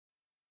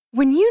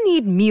When you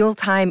need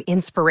mealtime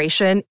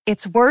inspiration,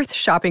 it's worth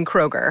shopping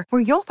Kroger,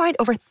 where you'll find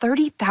over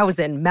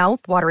 30,000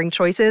 mouth-watering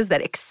choices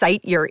that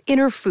excite your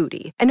inner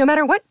foodie. And no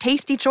matter what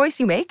tasty choice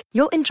you make,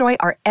 you'll enjoy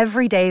our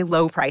everyday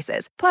low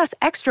prices, plus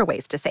extra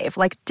ways to save,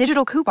 like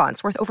digital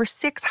coupons worth over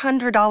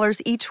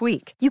 $600 each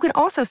week. You can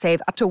also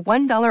save up to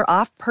 $1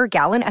 off per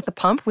gallon at the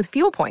pump with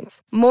fuel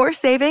points. More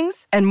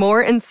savings and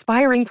more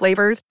inspiring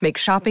flavors make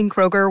shopping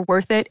Kroger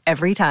worth it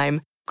every time.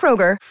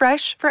 Kroger,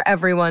 fresh for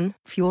everyone.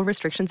 Fuel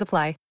restrictions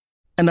apply.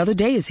 Another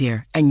day is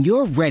here, and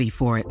you're ready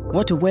for it.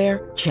 What to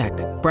wear? Check.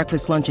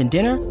 Breakfast, lunch, and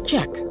dinner?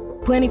 Check.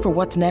 Planning for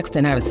what's next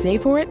and how to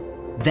save for it?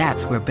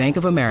 That's where Bank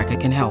of America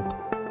can help.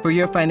 For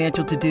your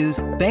financial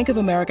to-dos, Bank of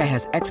America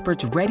has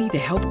experts ready to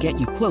help get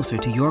you closer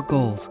to your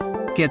goals.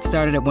 Get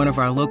started at one of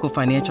our local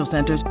financial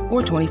centers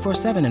or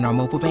 24/7 in our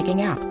mobile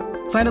banking app.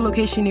 Find a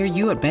location near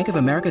you at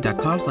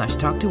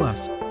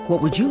bankofamerica.com/talktous.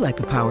 What would you like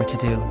the power to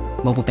do?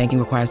 Mobile banking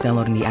requires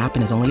downloading the app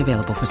and is only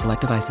available for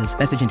select devices.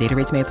 Message and data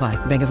rates may apply.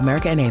 Bank of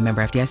America N.A.,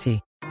 member FDIC.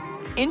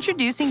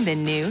 Introducing the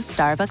new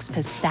Starbucks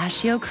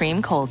Pistachio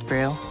Cream Cold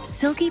Brew.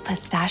 Silky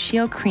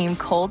pistachio cream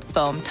cold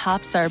foam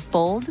tops our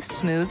bold,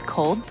 smooth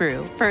cold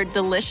brew for a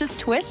delicious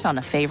twist on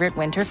a favorite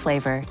winter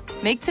flavor.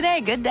 Make today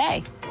a good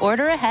day.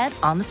 Order ahead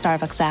on the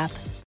Starbucks app.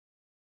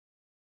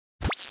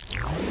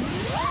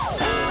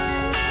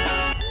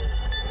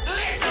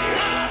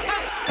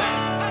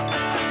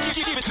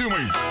 Give it to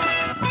me.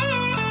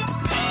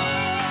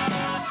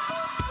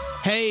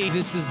 Hey,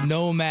 this is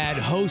Nomad,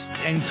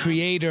 host and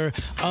creator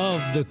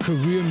of the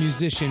Career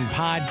Musician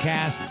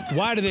Podcast.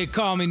 Why do they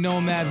call me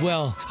Nomad?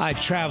 Well, I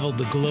traveled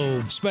the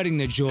globe, spreading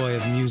the joy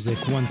of music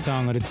one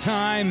song at a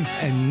time.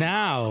 And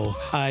now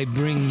I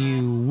bring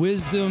you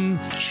wisdom,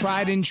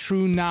 tried and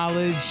true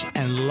knowledge,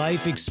 and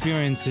life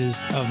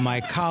experiences of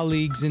my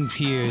colleagues and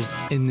peers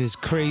in this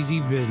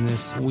crazy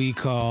business we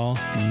call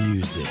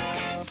music.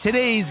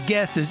 Today's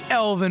guest is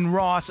Elvin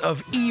Ross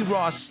of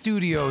E-Ross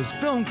Studios,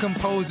 film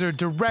composer,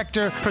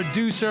 director,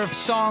 producer,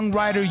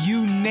 songwriter,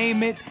 you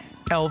name it,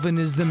 Elvin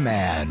is the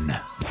man.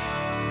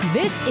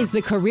 This is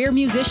the Career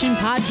Musician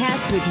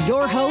Podcast with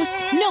your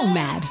host,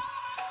 Nomad.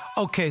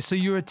 Okay, so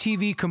you're a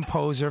TV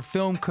composer,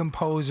 film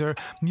composer,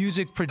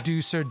 music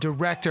producer,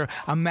 director.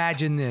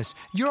 Imagine this.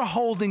 You're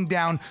holding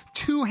down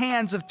two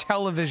hands of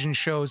television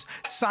shows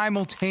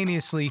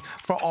simultaneously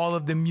for all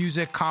of the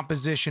music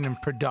composition and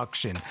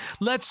production.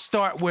 Let's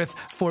start with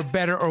For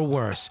Better or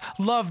Worse,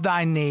 Love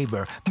Thy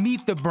Neighbor,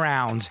 Meet the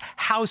Browns,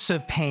 House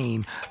of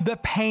Pain, The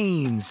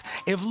Pains,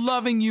 If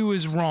Loving You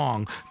Is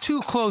Wrong,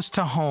 Too Close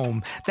to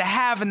Home, The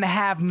Have and the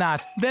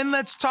Have-Nots. Then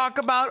let's talk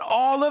about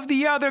all of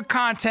the other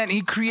content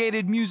he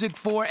created music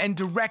for and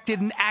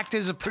directed and acted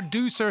as a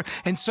producer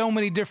in so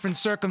many different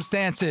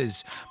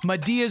circumstances.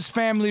 Madea's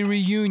Family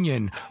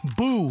Reunion,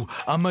 Boo,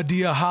 A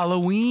Madea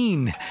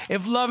Halloween,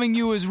 If Loving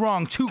You Is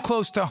Wrong, Too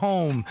Close to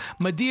Home,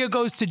 Madea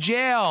Goes to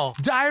Jail,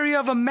 Diary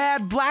of a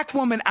Mad Black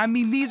Woman. I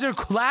mean, these are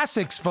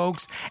classics,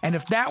 folks. And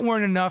if that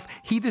weren't enough,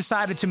 he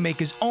decided to make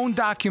his own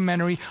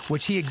documentary,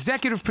 which he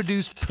executive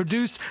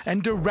produced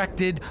and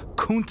directed,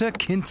 Kunta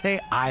Kinte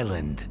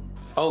Island.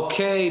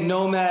 Okay,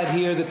 Nomad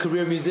here, the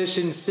career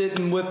musician,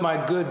 sitting with my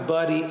good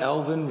buddy,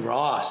 Elvin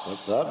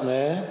Ross. What's up,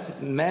 man?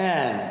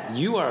 Man,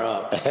 you are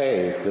up.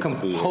 Hey, it's good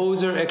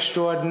Composer to be here.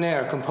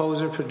 Extraordinaire.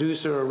 Composer,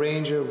 producer,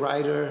 arranger,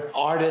 writer,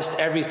 artist,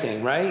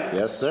 everything, right?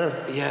 Yes, sir.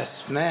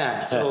 Yes,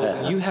 man.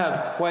 So you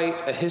have quite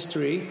a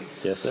history.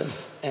 Yes, sir.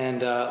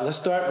 And let's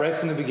start right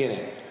from the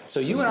beginning. So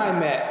you and I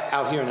met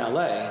out here in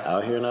L.A.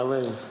 Out here in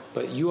L.A.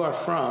 But you are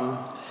from?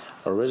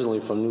 Originally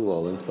from New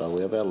Orleans, by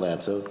way of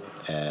Atlanta,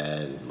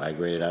 and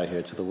migrated out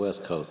here to the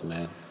West Coast,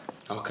 man.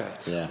 Okay.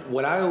 Yeah.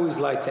 What I always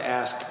like to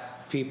ask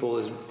people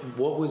is,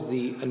 what was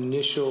the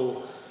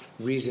initial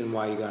reason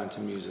why you got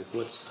into music?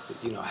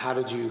 How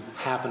did you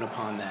happen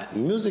upon that?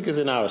 Music is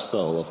in our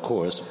soul, of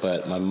course,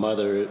 but my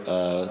mother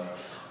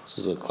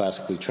was a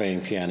classically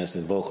trained pianist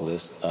and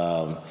vocalist,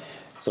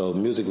 so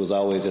music was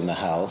always in the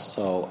house.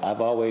 So I've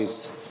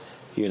always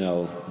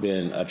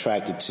been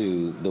attracted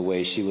to the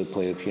way she would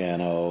play the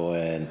piano,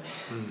 and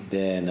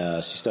then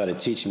she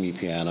started teaching me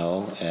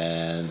piano,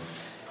 and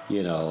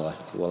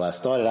I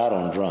started out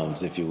on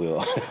drums, if you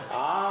will.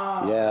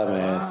 Yeah,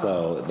 man.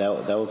 So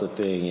that was a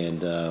thing,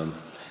 and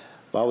I've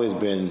always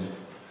been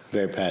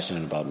very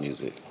passionate about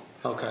music.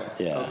 Okay.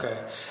 Yeah. Okay.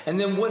 And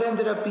then what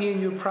ended up being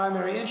your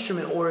primary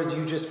instrument, or do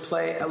you just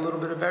play a little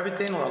bit of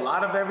everything, or a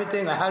lot of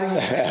everything? Or how do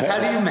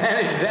you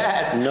manage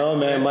that? No,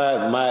 man.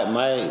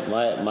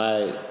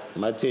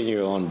 My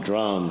tenure on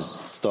drums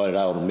started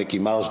out with a Mickey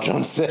Mouse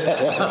drum set.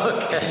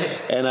 Okay.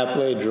 And I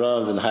played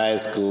drums in high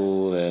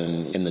school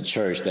and in the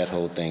church, that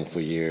whole thing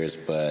for years.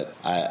 But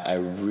I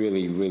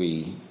really,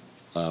 really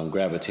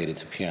gravitated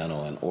to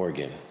piano and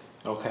organ.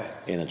 Okay.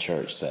 In a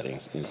church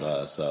settings. And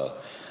so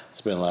I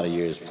spent a lot of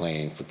years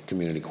playing for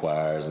community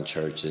choirs and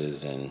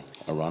churches and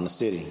around the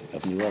city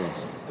of New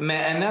Orleans.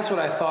 Man, and that's what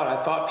I thought. I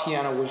thought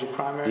piano was your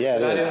primary. Yeah,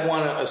 it I is. didn't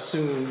want to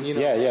assume, it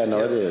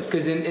is.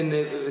 Because in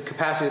the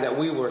capacity that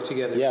we work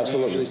together, yeah,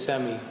 absolutely. you usually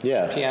send me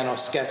piano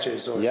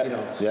sketches or,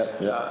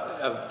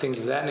 things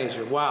of that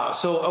nature. Wow.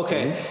 So,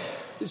 okay.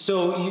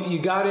 So you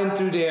got in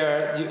through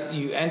there.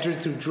 You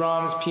entered through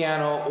drums,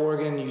 piano,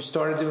 organ. You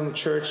started doing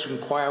church and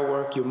choir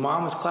work. Your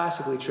mom was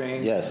classically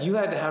trained. Yes. You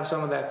had to have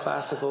some of that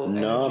classical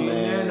No, energy man.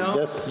 in there, no?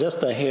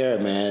 Just the hair,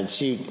 man.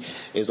 She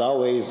is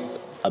always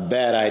a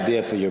bad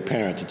idea for your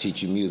parent to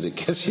teach you music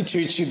because she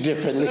treats you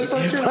differently. That's so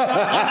true.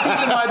 I'm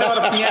teaching my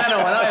daughter piano,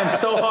 and I am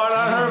so hard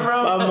on her,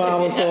 bro. My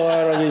mom was so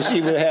hard on me.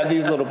 She would have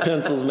these little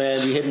pencils,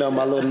 man, be hitting on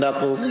my little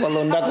knuckles. My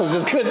little knuckles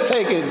just couldn't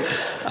take it.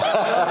 I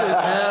love it,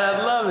 man.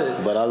 I love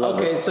it. But I love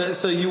it. Okay,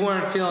 so you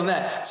weren't feeling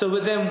that.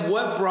 But then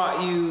what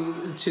brought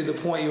you to the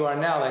point you are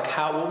now? Like,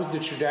 what was the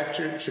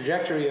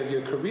trajectory of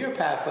your career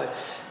path? Like,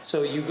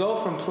 so you go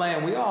from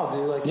playing, we all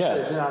do, like you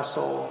said, it's in our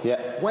soul.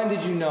 Yeah. When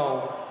did you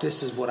know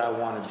this is what I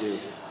want to do?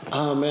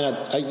 Oh, man,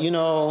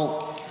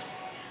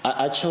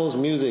 I chose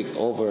music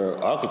over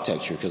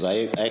architecture because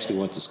I actually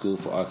went to school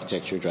for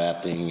architecture,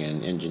 drafting,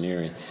 and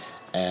engineering.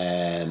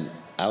 And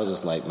I was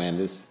just like, man,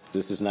 this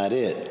is not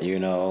it, you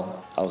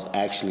know. I was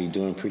actually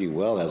doing pretty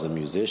well as a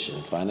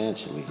musician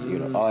financially, you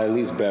know, or at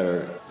least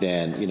better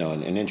than, you know,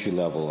 an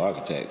entry-level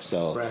architect.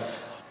 So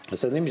I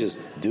said, let me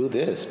just do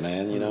this,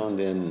 man, you know, and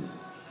then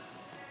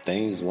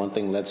one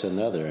thing led to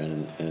another,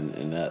 and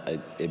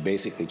that, it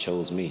basically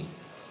chose me.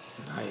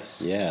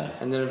 Nice. Yeah.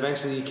 And then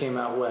eventually you came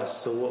out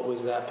west. So what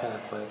was that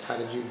path like? How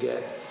did you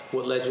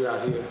what led you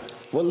out here?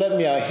 What led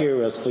me out here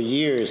was, for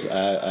years,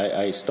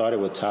 I started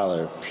with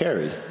Tyler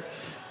Perry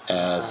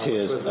as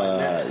his.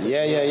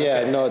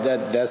 No,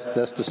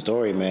 that's the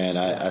story, man.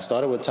 I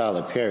started with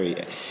Tyler Perry.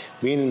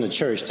 Being in the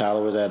church,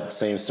 Tyler was at the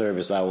same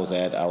service I was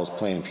at. I was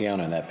playing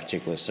piano in that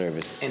particular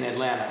service. In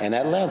Atlanta? In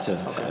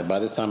Atlanta. Okay. By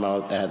this time,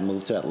 I had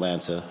moved to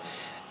Atlanta.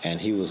 And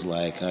he was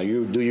like,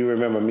 do you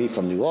remember me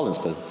from New Orleans?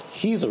 Because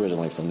he's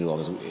originally from New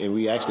Orleans. And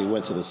we actually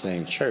went to the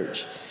same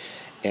church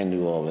in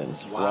New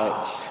Orleans. Wow.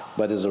 Right?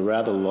 But it's a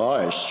rather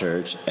large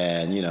church.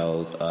 And, you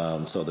know,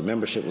 so the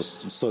membership was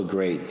so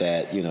great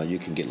that, you know, you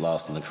can get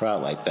lost in the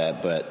crowd like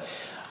that. But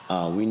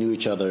we knew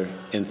each other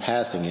in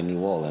passing in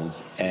New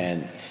Orleans.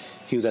 And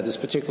he was at this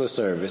particular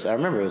service. I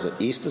remember it was an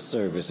Easter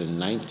service in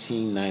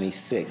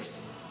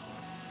 1996.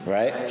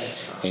 Right?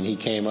 And he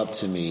came up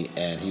to me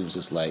and he was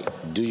just like,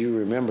 do you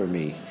remember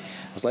me?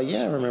 I was like,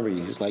 yeah, I remember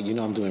you. He's like, you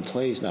know, I'm doing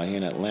plays now here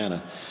in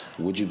Atlanta.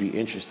 Would you be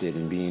interested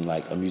in being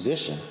like a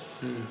musician?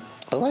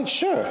 I was like,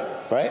 sure,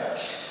 right?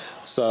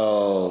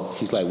 So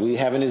he's like, we're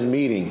having this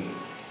meeting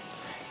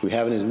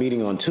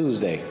on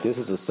Tuesday. This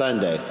is a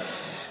Sunday.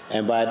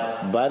 And by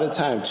the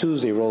time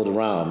Tuesday rolled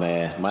around,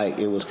 man, Mike,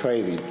 it was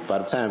crazy. By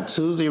the time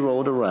Tuesday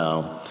rolled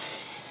around,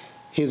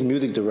 his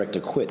music director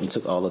quit and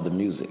took all of the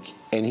music.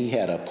 And he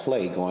had a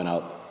play going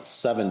out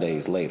 7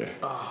 days later.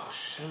 Oh,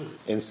 shoot.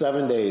 In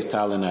 7 days,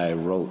 Tyler and I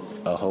wrote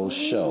a whole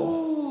show.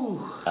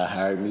 Ooh. I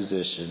hired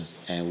musicians,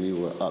 and we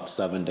were up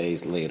 7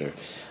 days later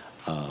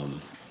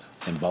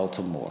in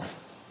Baltimore.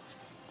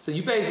 So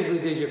you basically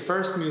did your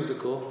first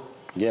musical.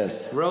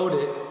 Yes. Wrote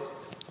it.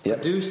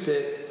 Yep. Produced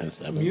it.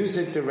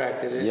 Music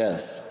directed it.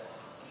 Yes.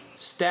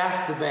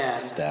 Staffed the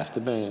band. Staffed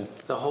the band.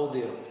 The whole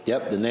deal.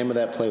 Yep. The name of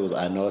that play was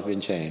I Know I've Been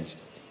Changed.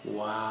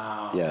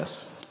 Wow.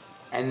 Yes.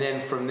 And then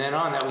from then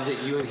on, that was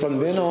it. You and From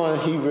then on,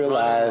 he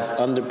realized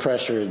under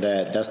pressure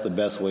that that's the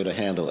best way to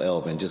handle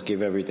Elvin. Just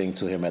give everything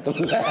to him at the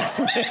last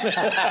minute.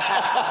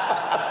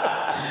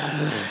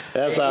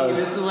 That's how.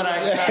 This is what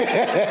I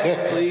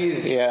got.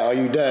 Please. Yeah. Are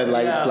you done?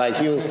 Like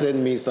he'll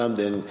send me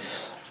something.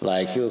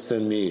 Like he'll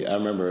send me. I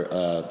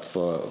remember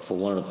for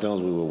one of the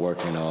films we were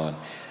working on,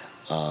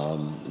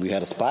 we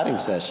had a spotting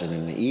session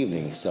in the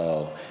evening.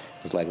 So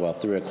it was like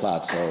about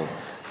 3:00. So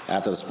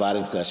after the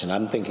spotting session,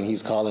 I'm thinking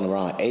he's calling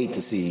around 8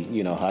 to see,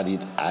 you know, how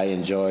did I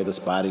enjoy the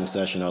spotting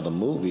session or the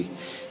movie.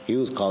 He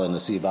was calling to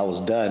see if I was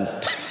done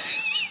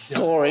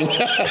scoring.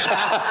 It's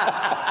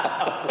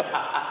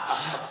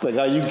like,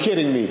 are you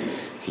kidding me?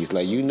 He's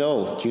like, you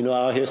know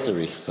our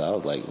history. So I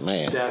was like,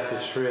 man. That's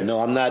a trip. No,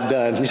 I'm not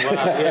done. Wow,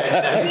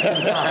 yeah, that needs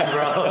some time,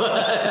 bro.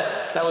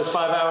 That was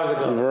 5 hours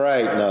ago.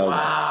 Right, no.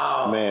 Wow.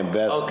 Man,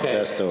 best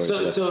story.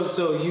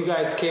 So you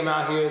guys came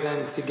out here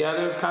then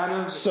together, kind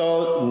of?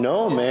 So,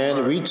 no,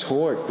 man. We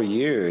toured for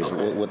years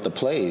with the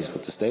plays,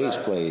 with the stage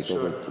plays,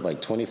 over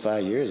like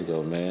 25 years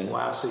ago, man.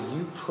 Wow, so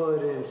you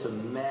put in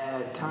some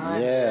mad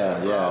time.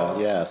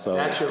 Yeah. So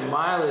that's your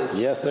mileage.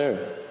 Yes, sir.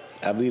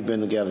 We've been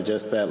together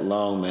just that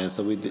long, man.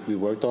 So we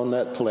worked on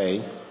that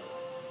play.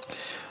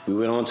 We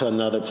went on to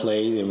another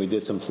play, and we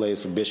did some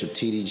plays for Bishop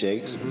T.D.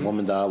 Jakes,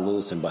 Woman Thou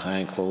Loose, and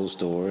Behind Closed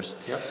Doors.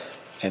 Yep.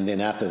 And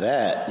then after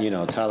that, you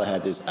know, Tyler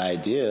had this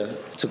idea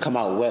to come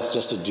out west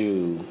just to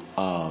do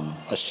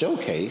a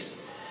showcase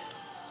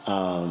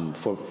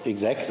for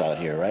execs out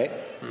here, right?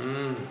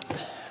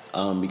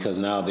 Because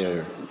now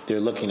they're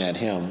looking at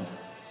him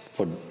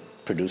for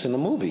producing the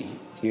movie.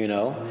 You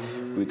know,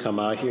 we come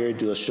out here,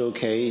 do a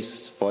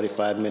showcase,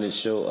 45-minute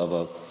show of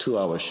a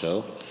 2-hour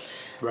show.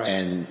 Right.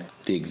 And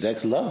the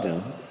execs loved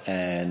him,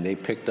 and they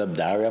picked up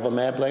Diary of a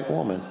Mad Black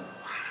Woman.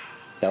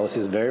 That was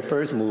his very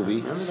first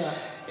movie. I remember that.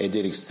 It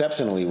did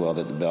exceptionally well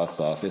at the box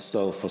office.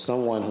 So for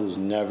someone who's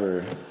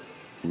never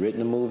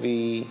written a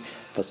movie,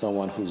 for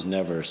someone who's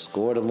never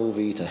scored a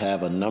movie to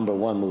have a number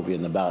one movie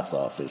in the box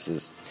office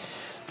is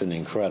an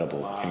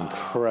incredible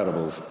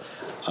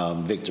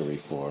victory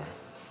for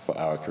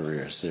our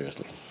career.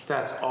 Seriously,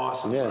 that's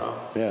awesome, yeah, bro.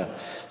 Yeah.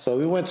 So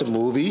we went to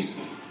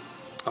movies,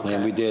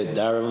 and we did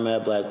Diary of a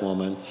Mad Black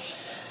Woman,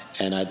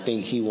 and I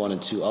think he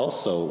wanted to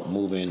also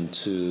move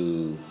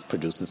into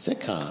producing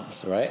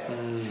sitcoms, right?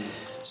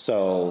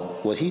 So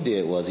what he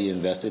did was he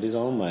invested his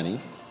own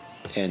money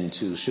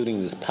into shooting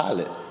this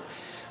pilot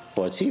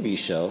for a TV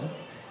show.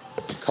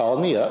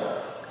 Called me up.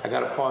 I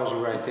got to pause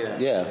you right there.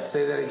 Yeah.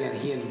 Say that again.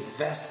 He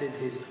invested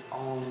his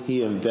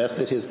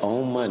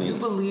own money. You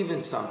believe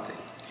in something.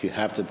 You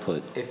have to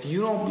put if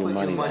you don't put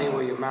your money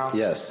where your mouth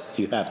is.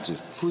 You have to.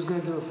 Who's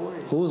going to do it for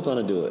you? Who's going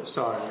to do it?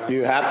 Sorry.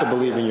 You have to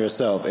believe in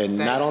yourself, and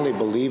not only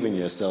believe in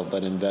yourself,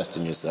 but invest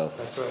in yourself.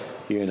 That's right.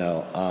 You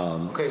know.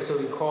 Okay, so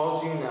he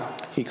calls you now.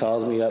 He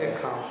calls me up.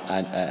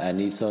 Sitcom. I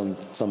need some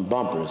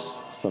bumpers,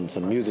 some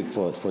music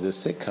for this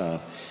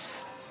sitcom.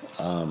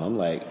 I'm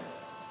like,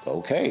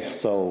 okay,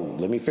 so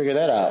let me figure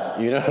that out.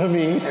 You know what I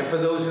mean? And for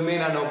those who may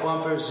not know,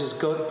 bumpers just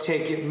go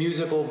take it.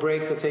 Musical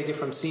breaks. They'll take it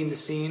from scene to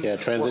scene. Yeah,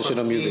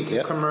 transitional music.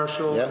 To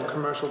commercial, and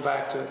commercial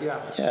back to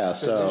Yeah.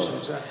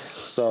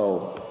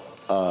 So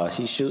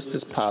he shoots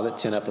this pilot,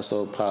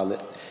 10-episode pilot,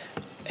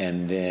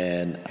 and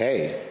then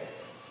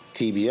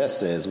TBS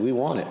says we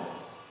want it.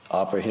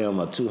 Offer him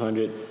a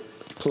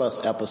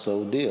 200+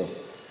 episode deal.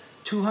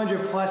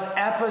 200+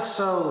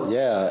 episodes.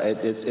 Yeah,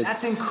 it's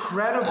that's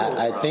incredible.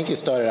 I think it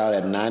started out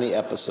at 90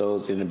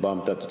 episodes and it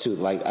bumped up to 2.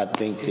 Like I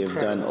think they've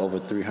done over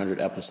 300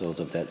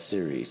 episodes of that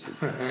series.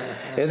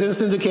 It's in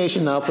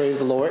syndication now. Praise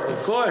the Lord.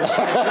 Of course.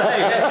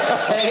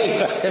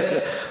 Hey,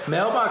 it's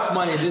mailbox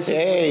money. This is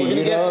what we're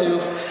gonna get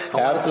to.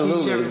 I want to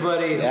teach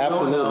everybody.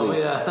 Absolutely.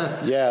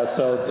 Yeah.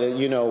 So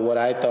what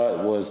I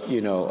thought was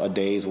a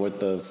day's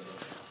worth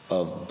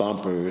of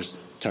bumpers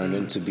turned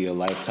into be a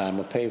lifetime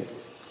of payment.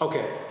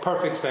 Okay,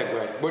 perfect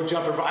segue. We're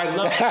jumping. I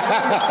love it.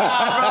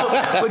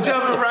 Bro. We're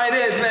jumping right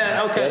in,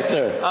 man. Okay. Yes,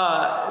 sir.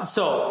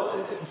 So,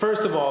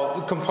 first of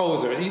all,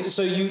 composer.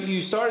 So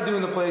you started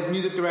doing the plays,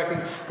 music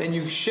directing, then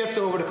you shift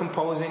over to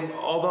composing.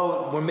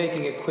 Although we're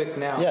making it quick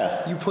now.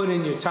 Yeah. You put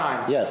in your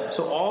time. Yes.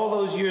 So all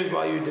those years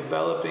while you're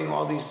developing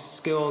all these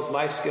skills,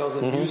 life skills,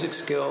 and music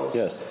skills.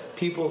 Yes.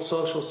 People,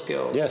 social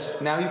skills.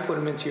 Yes. Now you put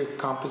them into your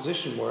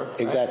composition work.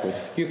 Right? Exactly.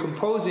 You're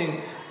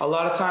composing. A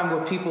lot of time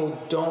what people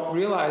don't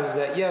realize is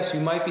that, yes, you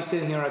might be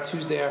sitting here on a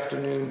Tuesday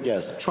afternoon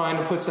trying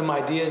to put some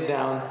ideas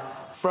down,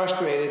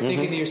 frustrated,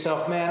 thinking to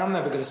yourself, man, I'm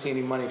never going to see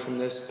any money from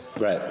this.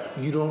 Right.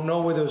 You don't know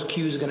where those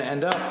cues are going to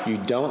end up. You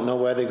don't know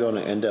where they're going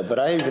to end up. But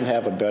I even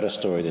have a better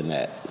story than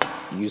that.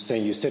 You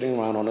saying you're sitting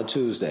around on a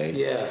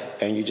Tuesday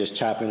and you're just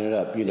chopping it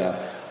up,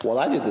 Well,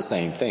 I did the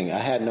same thing. I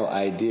had no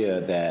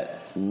idea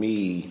that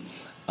me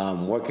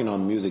working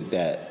on music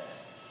that,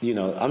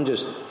 I'm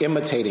just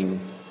emulating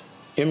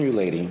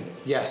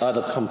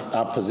other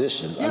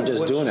compositions. I'm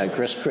just doing that,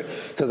 Chris.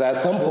 Because at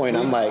some point,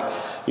 I'm like,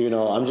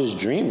 I'm just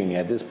dreaming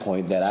at this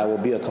point that I will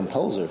be a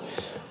composer.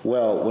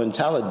 Well, when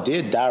Tyler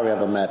did Diary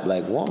of a Mad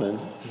Black Woman,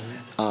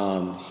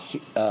 and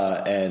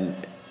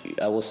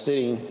I was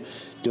sitting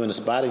doing a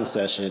spotting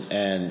session,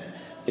 and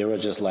they were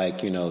just like,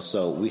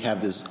 so we have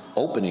this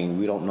opening.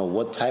 We don't know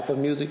what type of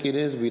music it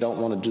is. We don't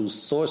want to do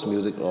source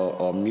music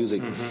or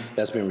music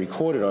that's been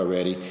recorded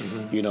already.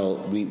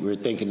 We're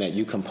thinking that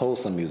you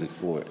compose some music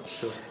for it.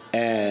 Sure.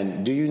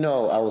 And do you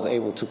know I was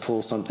able to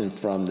pull something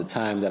from the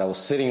time that I was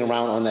sitting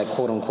around on that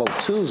quote-unquote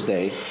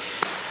Tuesday.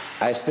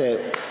 I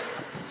said,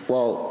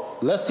 well,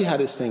 let's see how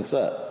this syncs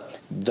up.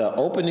 The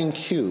opening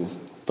cue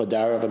for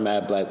Diary of a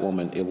Mad Black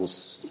Woman, it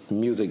was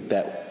music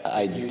that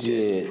I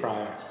did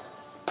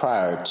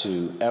prior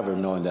to ever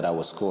knowing that I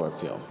would score a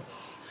film.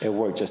 It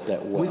worked just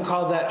that well. We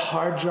call that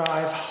hard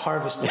drive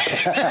harvesting. Give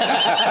me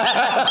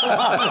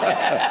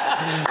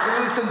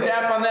some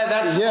dap on that.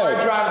 That's hard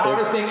drive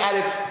harvesting at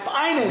its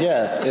finest.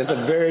 Yes, it's a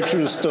very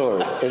true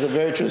story.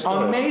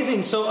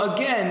 Amazing. So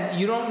again,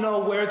 you don't know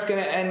where it's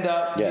going to end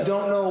up. Yes. You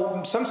don't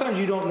know. Sometimes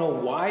you don't know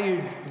why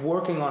you're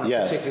working on a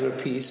particular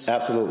piece.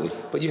 Absolutely.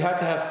 But you have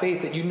to have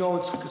faith that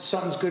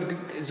something's good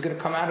is going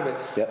to come out of it.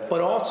 Yep.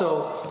 But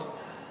also,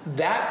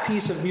 that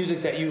piece of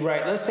music that you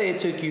write, let's say it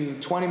took you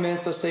 20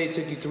 minutes, let's say it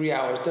took you 3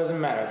 hours, doesn't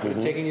matter. It could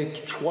have taken you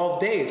 12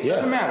 days,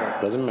 doesn't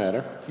matter. Doesn't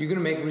matter. You're going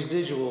to make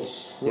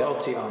residuals,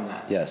 royalty on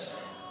that. Yes.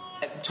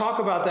 Talk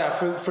about that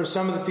for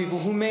some of the people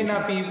who may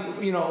not be,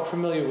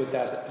 familiar with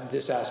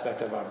this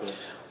aspect of our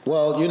business.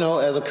 Well,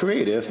 as a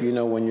creative,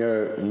 when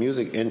your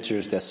music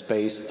enters that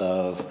space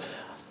of,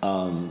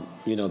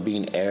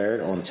 being aired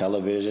on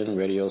television,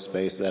 radio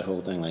space, that whole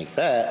thing like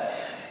that,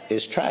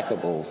 it's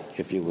trackable,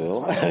 if you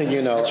will.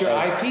 It's your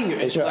IP.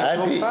 It's your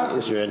IP.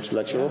 It's your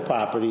intellectual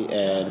property,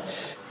 and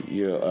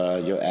your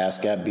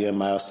ASCAP,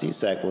 BMI, or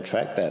CSAC will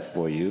track that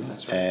for you,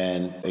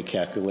 and it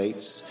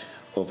calculates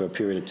over a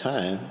period of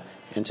time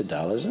into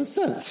dollars and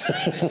cents.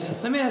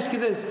 Let me ask you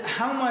this.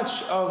 How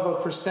much of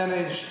a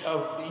percentage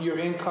of your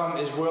income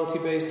is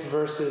royalty-based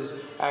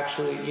versus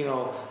actually,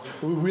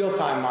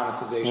 real-time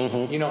monetization?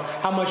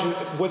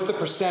 What's the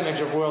percentage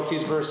of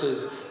royalties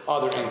versus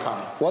other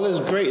income? Well, it's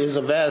great. It's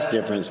a vast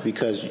difference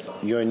because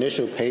your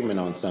initial payment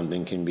on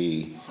something can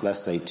be,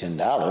 let's say,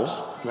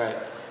 $10. Right.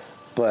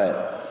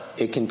 But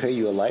it can pay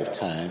you a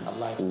lifetime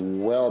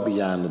well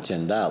beyond the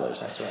 $10.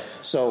 That's right.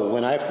 So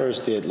when I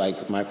first did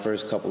my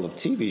first couple of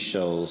TV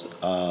shows,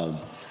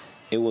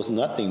 it was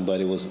nothing,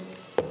 but it was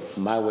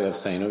my way of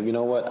saying, you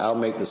know what, I'll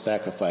make the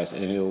sacrifice,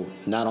 and it'll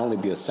not only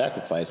be a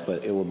sacrifice,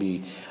 but it will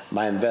be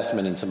my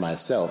investment into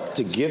myself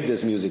to give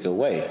this music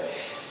away,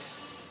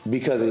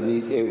 because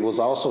it was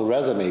also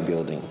resume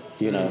building,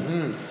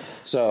 Mm-hmm.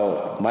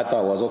 So my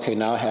thought was, okay,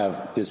 now I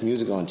have this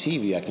music on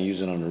TV, I can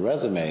use it on the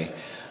resume.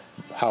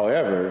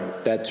 However,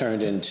 that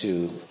turned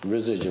into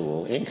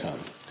residual income.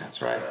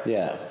 That's right.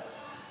 Yeah.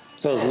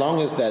 So as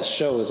long as that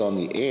show is on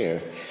the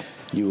air,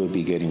 you will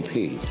be getting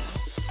paid.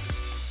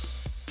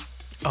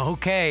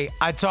 Okay,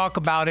 I talk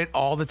about it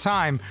all the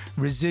time.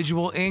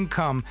 Residual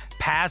income,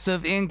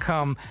 passive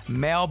income,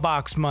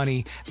 mailbox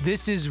money.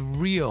 This is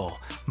real.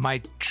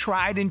 My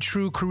tried and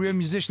true career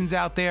musicians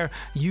out there,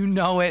 you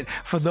know it.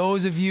 For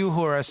those of you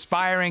who are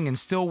aspiring and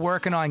still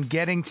working on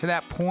getting to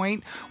that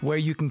point where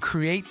you can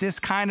create this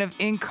kind of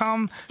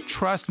income,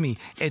 trust me,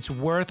 it's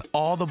worth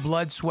all the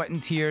blood, sweat,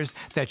 and tears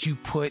that you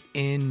put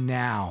in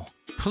now.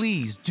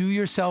 Please do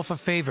yourself a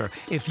favor.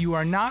 If you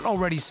are not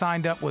already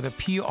signed up with a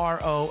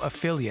PRO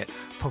affiliate,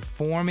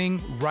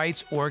 Performing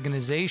Rights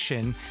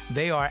Organization,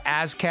 they are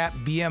ASCAP,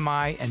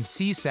 BMI, and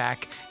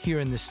CSAC here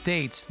in the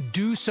States.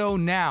 Do so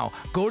now.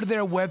 Go to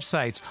their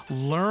websites,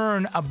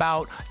 learn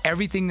about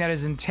everything that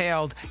is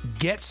entailed,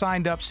 get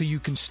signed up so you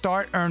can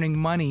start earning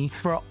money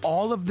for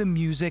all of the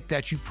music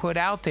that you put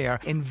out there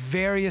in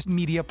various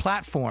media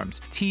platforms,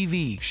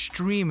 TV,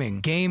 streaming,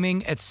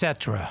 gaming,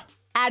 etc.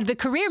 Add The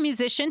Career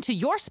Musician to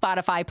your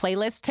Spotify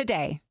playlist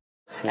today.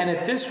 And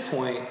at this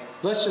point,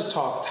 let's just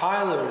talk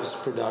Tyler's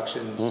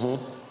productions.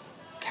 Mm-hmm.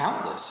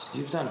 Countless.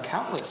 You've done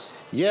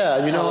countless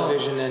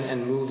television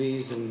and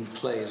movies and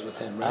plays with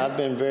him, right? I've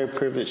been very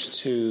privileged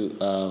to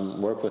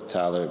work with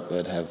Tyler,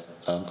 but have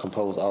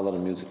composed all of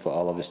the music for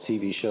all of his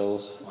TV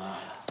shows.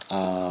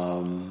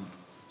 Wow.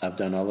 I've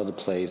done all of the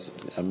plays.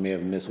 I may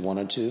have missed one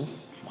or two.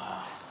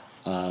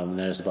 Wow.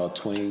 There's about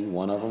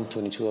 21 of them,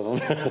 22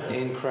 of them.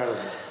 Incredible.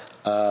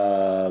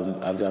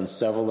 I've done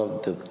several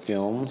of the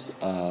films,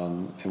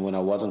 and when I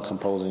wasn't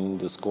composing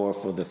the score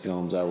for the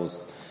films, I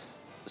was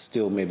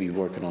still maybe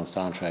working on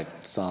soundtrack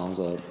songs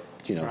or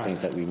right. Things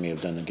that we may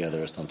have done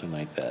together or something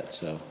like that.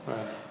 So, right.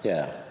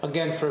 Yeah.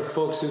 Again, for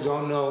folks who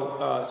don't know,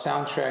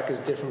 soundtrack is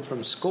different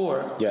from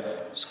score. Yeah.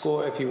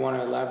 Score, if you want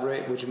to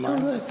elaborate, would you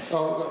mind?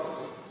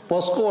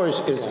 Well, score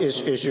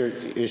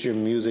is your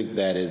music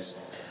that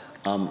is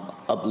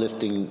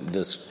uplifting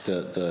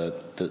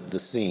the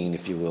scene,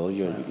 if you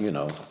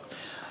will.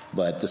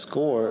 But the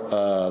score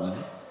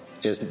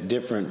is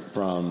different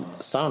from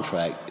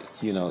soundtrack.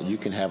 You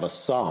can have a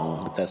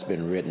song that's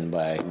been written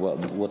by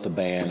with a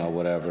band or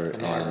whatever,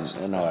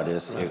 an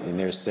artist, right. And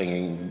they're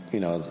singing.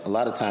 A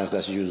lot of times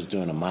that's used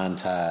during a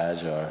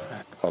montage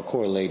or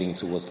correlating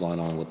to what's going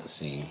on with the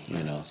scene.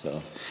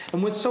 So.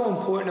 And what's so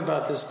important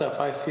about this stuff,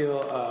 I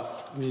feel,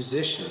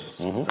 musicians,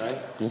 mm-hmm.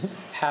 right, mm-hmm.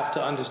 have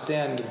to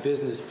understand the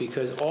business,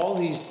 because all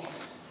these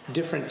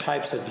different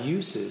types of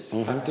uses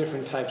mm-hmm. have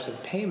different types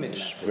of payment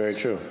methods. Very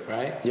true.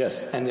 Right?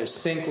 Yes. And there's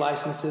sync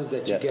licenses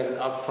that you get an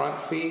upfront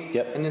fee.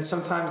 Yep. And then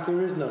sometimes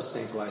there is no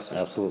sync license.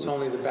 Absolutely. It's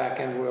only the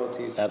back-end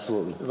royalties.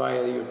 Absolutely.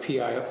 Via your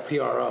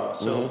PRO.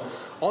 So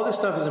mm-hmm. all this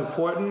stuff is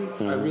important.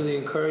 Mm-hmm. I really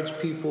encourage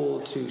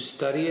people to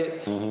study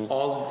it. Mm-hmm.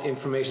 All the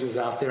information is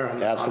out there on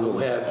the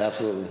web.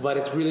 Absolutely. But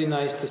it's really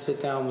nice to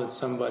sit down with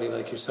somebody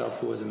like yourself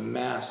who has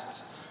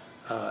amassed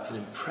an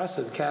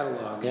impressive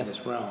catalog in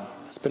this realm.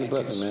 It's been a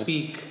blessing, man.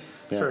 Speak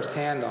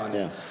firsthand on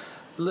it.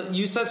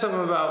 You said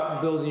something about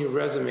building your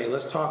resume.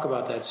 Let's talk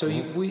about that. So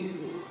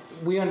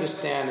mm-hmm. we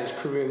understand as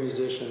career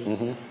musicians,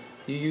 mm-hmm.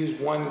 you use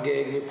one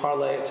gig, you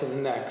parlay it to the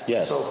next,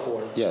 and so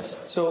forth. Yes.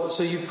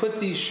 So you put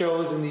these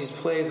shows and these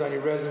plays on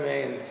your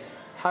resume, and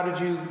how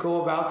did you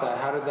go about that?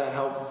 How did that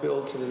help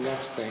build to the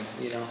next thing?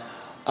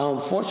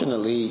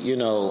 Fortunately,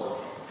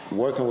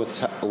 working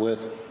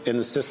with in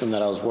the system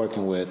that I was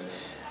working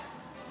with,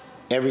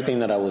 everything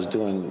that I was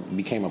doing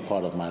became a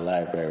part of my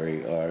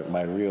library, or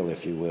my reel,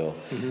 if you will.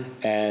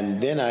 Mm-hmm. And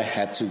then I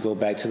had to go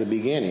back to the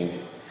beginning,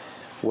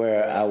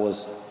 where I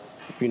was,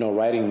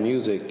 writing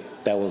music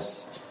that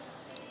was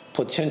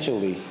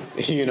potentially,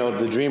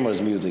 the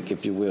dreamer's music,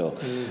 if you will.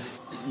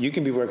 Mm-hmm. You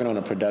can be working on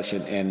a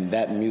production, and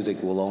that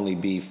music will only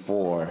be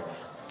for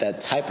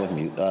that type of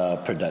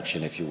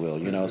production, if you will.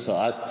 Mm-hmm. So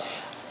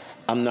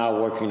I'm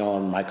now working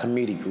on my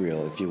comedic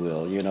reel, if you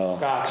will,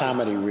 gotcha.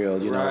 Comedy reel,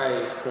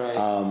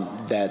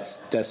 right.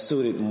 That's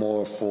suited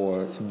more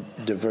for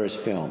diverse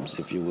films,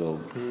 if you will,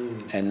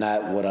 and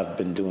not what I've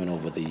been doing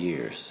over the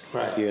years.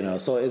 Right.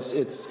 So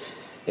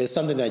it's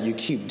something that you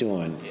keep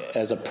doing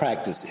as a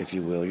practice, if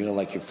you will.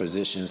 Like your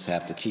physicians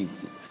have to keep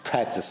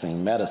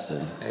practicing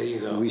medicine, there you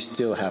go. we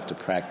still have to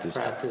practice.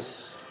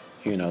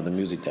 The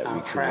music that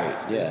we create.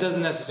 Yeah. It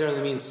doesn't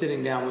necessarily mean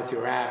sitting down with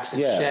your axe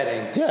and Yeah.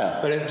 shedding. Yeah.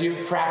 But if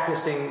you're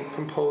practicing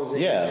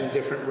composing in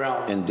different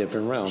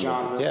realms.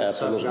 Genres, yeah,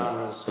 absolutely.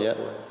 subgenres, so Yep.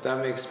 forth.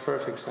 That makes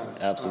perfect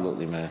sense.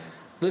 Absolutely, man.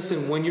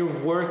 Listen, when you're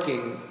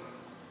working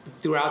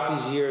throughout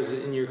these years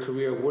in your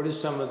career, what are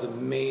some of the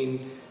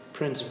main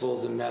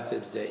principles and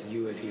methods that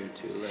you adhere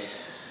to?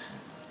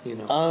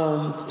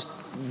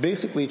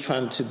 Basically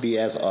trying to be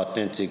as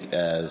authentic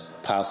as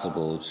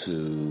possible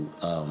to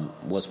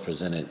what's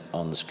presented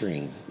on the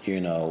screen.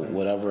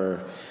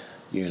 Whatever,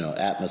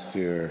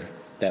 atmosphere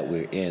that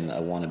we're in, I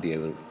want to be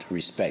able to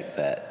respect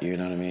that. You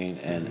know what I mean?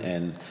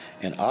 And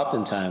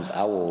oftentimes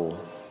I will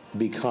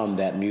become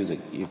that music,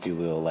 if you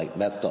will. Like,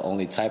 that's the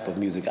only type of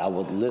music I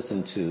would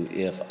listen to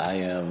if I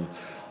am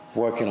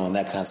working on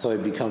that kind, so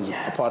it becomes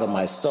a part of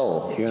my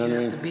soul. You know what I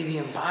mean? You have to be the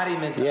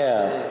embodiment of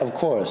it. Of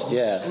course.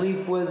 You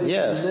sleep with it,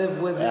 you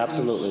live with it,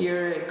 absolutely. You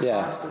hear it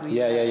constantly.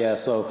 Yeah.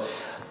 So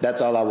that's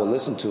all I will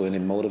listen to, and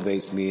it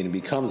motivates me and it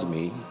becomes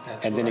me,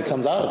 and then it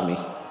comes out of me.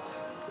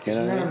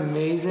 Isn't that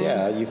amazing?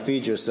 Yeah, you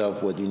feed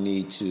yourself what you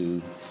need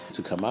to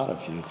come out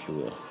of you, if you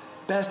will.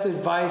 Best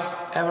advice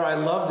ever. I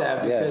love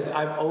that because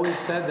I've always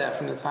said that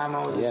from the time I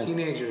was a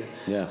teenager.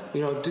 Yeah.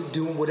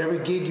 Do whatever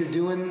gig you're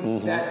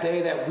doing that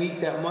day, that week,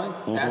 that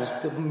month. That's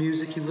the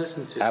music you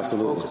listen to.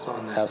 Absolutely. You focus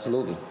on that.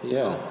 Absolutely.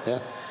 Yeah.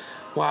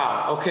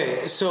 Wow.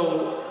 Okay.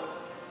 So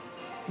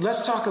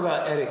let's talk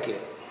about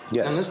etiquette.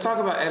 Yes. And let's talk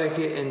about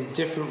etiquette in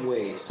different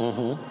ways.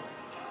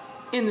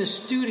 In the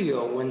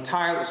studio, when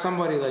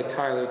somebody like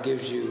Tyler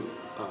gives you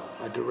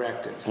a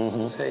directive,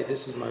 says, "Hey,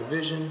 this is my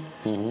vision."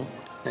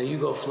 Now you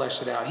go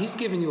flesh it out. He's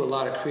giving you a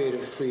lot of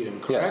creative freedom,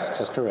 correct? Yes,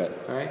 that's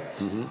correct. Right?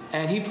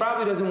 And he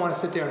probably doesn't want to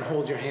sit there and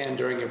hold your hand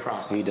during your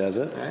process. He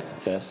doesn't. Right?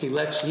 Yes.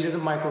 He doesn't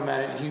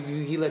micromanage.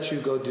 He lets you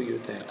go do your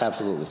thing.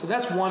 Absolutely. So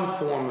that's one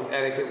form of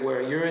etiquette where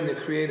you're in the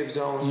creative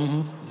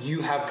zone.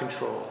 You have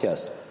control.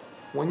 Yes.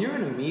 When you're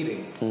in a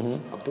meeting,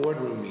 a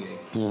boardroom meeting,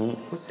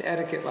 what's the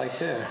etiquette like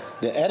there?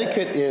 The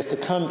etiquette is to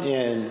come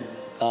in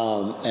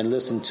and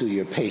listen to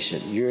your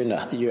patient.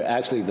 You're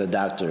actually the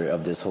doctor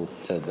of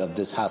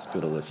this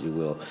hospital, if you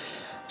will,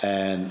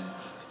 and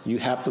you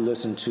have to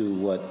listen to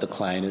what the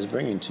client is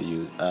bringing to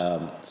you.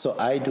 So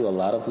I do a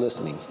lot of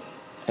listening,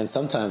 and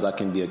sometimes I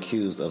can be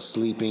accused of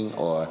sleeping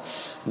or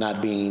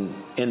not being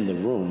in the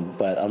room,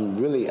 but I'm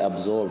really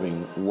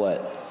absorbing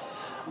what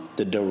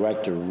the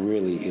director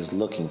really is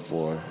looking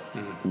for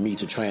me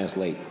to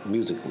translate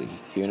musically.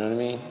 You know what I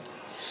mean?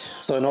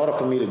 So in order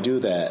for me to do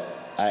that,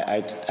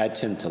 I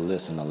tend to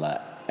listen a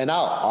lot. And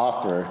I'll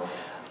offer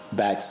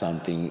back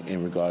something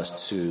in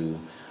regards to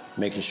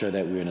making sure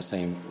that we're in the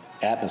same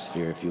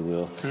atmosphere, if you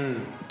will.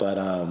 But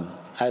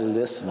I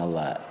listen a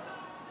lot.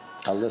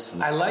 I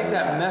like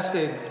that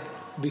method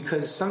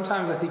because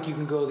sometimes I think you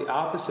can go the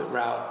opposite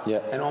route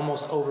and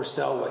almost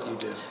oversell what you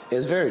do.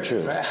 It's very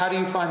true. Right? How do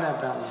you find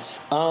that balance?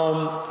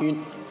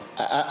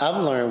 I've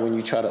learned when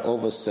you try to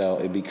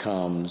oversell, it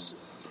becomes,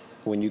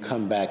 when you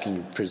come back and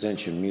you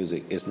present your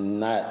music, it's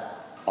not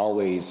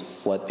always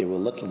what they were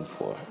looking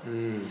for.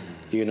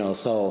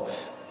 So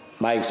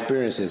my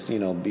experience is,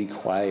 be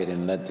quiet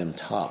and let them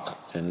talk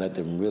and let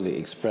them really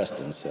express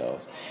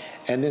themselves.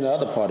 And then the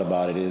other part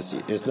about it is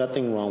there's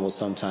nothing wrong with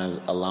sometimes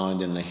allowing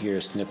them to hear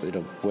a snippet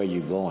of where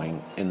you're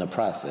going in the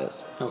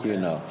process.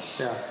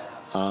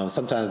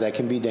 Sometimes that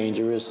can be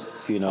dangerous,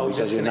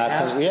 because you're not.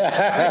 How do you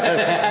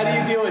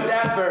deal with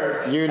that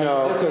bird?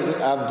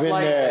 Because I've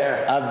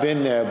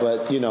been there,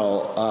 but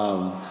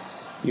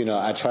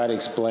I try to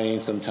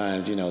explain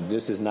sometimes,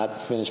 this is not the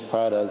finished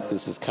product.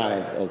 This is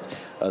kind of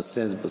a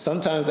sense, but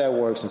sometimes that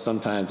works, and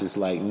sometimes it's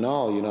like,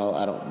 no,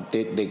 I don't.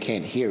 They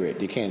can't hear it.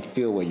 They can't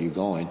feel where you're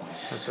going.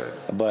 That's right.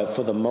 But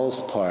for the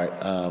most part,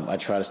 I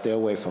try to stay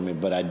away from it.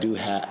 But I do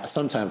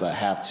sometimes I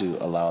have to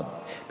allow,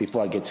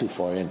 before I get too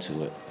far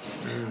into it,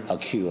 a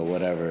cue or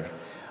whatever.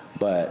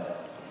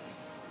 But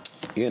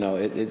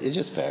it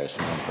just varies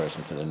from one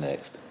person to the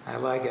next. I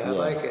like it. I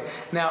like it.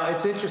 Now,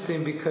 it's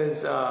interesting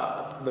because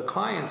the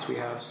clients we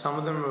have, some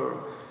of them are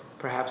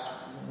perhaps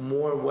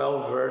more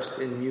well-versed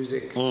in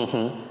music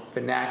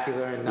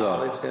vernacular and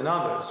knowledge than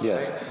others,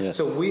 right? Yes.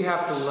 So we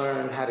have to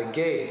learn how to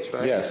gauge,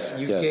 right? Yes.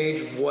 You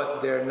gauge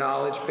what their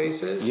knowledge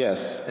base is?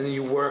 Yes. And then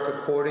you work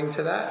according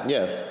to that?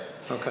 Yes.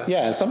 Okay.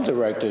 Yeah, and some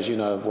directors,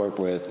 I've worked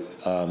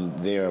with,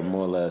 they're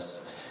more or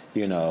less,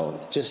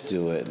 just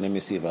do it. Let me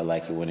see if I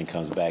like it when it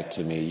comes back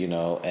to me,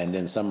 And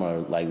then some are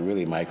like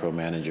really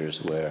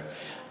micromanagers where,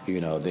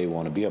 they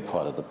want to be a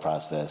part of the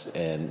process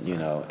and,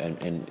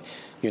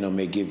 and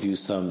may give you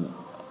some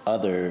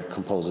other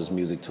composers'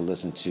 music to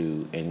listen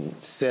to and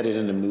set it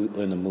in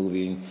the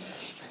movie.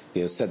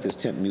 They'll set this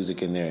temp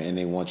music in there and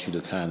they want you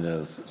to kind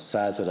of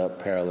size it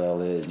up,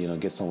 parallel it,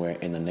 get somewhere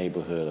in the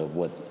neighborhood of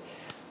what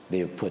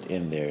they've put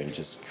in there and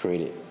just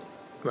create it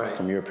Right.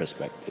 From your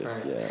perspective.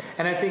 Right. Yeah.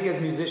 And I think as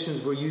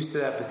musicians, we're used to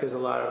that because a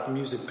lot of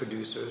music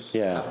producers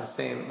have the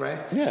same, right?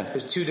 Yeah.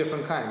 There's two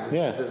different kinds.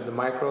 Yeah. The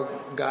micro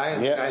guy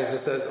and the guy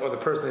just says, or the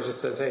person that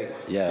just says, hey,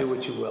 do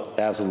what you will.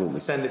 Absolutely.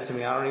 Send it to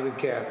me. I don't even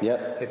care.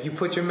 Yep. If you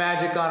put your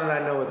magic on it, I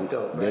know it's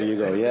dope. Right? There you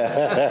go.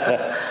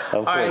 Yeah.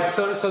 Of course. All right.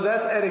 So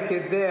that's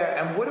etiquette there.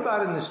 And what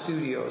about in the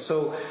studio?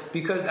 So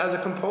because as a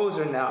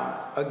composer now,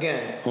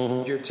 again,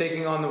 you're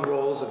taking on the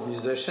roles of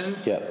musician,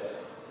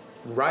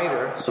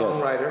 writer,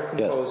 songwriter,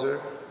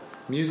 composer,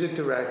 music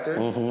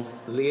director,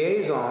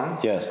 liaison,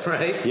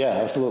 right? Yeah,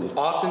 absolutely.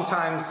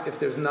 Oftentimes, if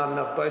there's not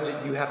enough budget,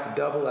 you have to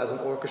double as an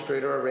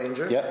orchestrator or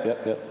arranger.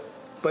 Yep.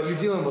 But you're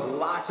dealing with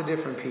lots of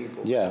different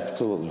people. Yeah,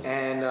 absolutely.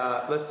 And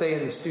let's say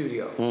in the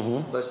studio,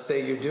 let's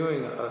say you're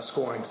doing a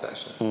scoring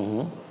session.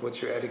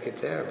 What's your etiquette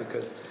there?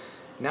 Because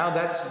now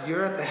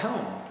you're at the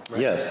helm,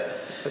 right? Yes.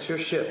 That's your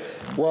ship.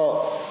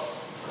 Well,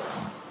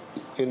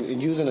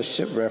 in using a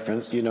ship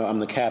reference, I'm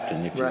the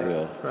captain, if you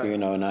will. Right.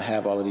 And I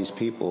have all of these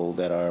people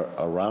that are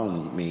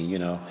around me,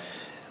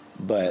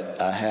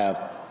 but I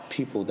have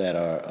people that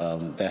are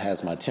that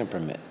has my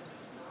temperament,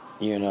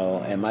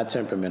 and my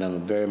temperament. I'm a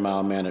very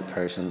mild-mannered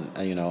person.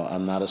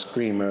 I'm not a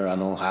screamer. I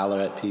don't holler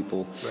at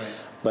people,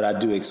 but I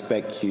do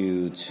expect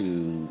you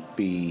to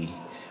be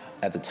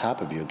at the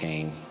top of your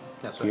game.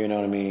 That's right. You know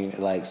what I mean?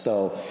 Like,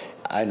 so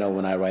I know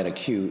when I write a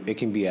cue, it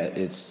can be at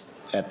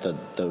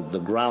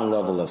the ground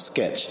level of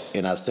sketch,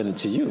 and I send it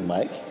to you,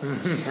 Mike.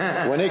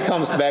 When it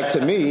comes back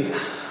to me,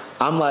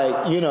 I'm like,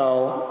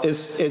 it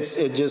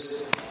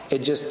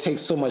just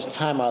takes so much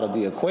time out of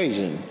the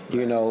equation,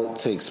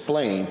 to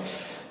explain,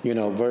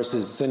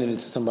 versus sending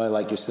it to somebody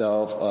like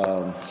yourself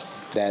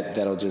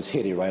that'll just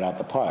hit it right out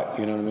the park.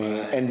 You know what I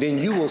mean? And then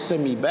you will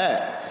send me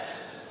back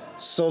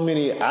so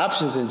many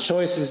options and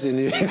choices, and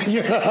and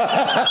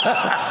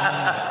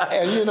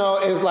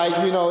it's like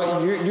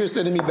you're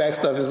sending me back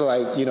stuff. It's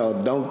like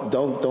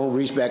don't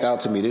reach back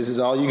out to me. This is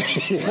all you.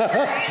 It's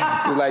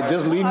like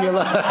just leave me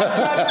alone. I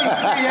try to be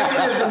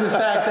preemptive in the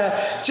fact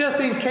that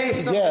just in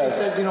case somebody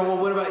says, well,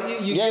 what about you?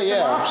 You get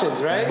them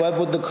options, right?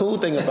 But the cool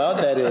thing about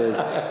that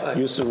is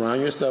you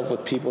surround yourself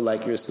with people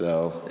like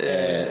yourself,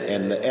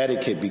 and the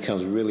etiquette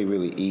becomes really,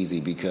 really easy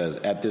because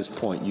at this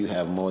point you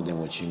have more than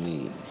what you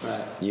need.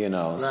 Right.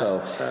 So.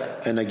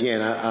 And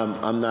again,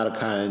 I'm not a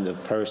kind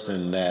of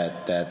person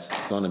that's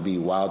going to be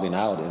wilding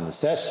out in the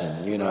session.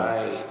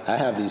 I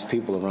have these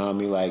people around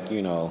me, like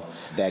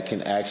that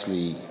can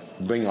actually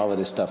bring all of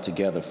this stuff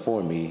together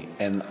for me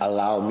and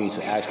allow me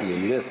to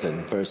actually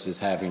listen versus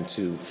having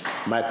to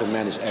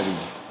micromanage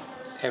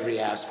every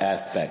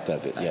aspect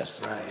of it.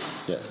 That's right.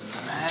 Yes.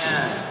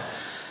 Man,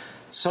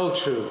 so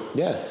true.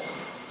 Yeah.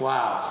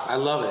 Wow, I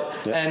love it.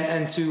 Yep.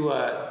 And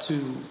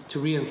to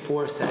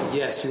reinforce that,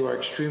 yes, you are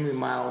extremely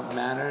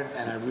mild-mannered,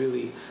 and I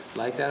really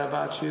like that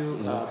about you,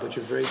 but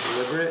you're very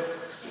deliberate.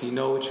 You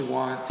know what you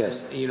want.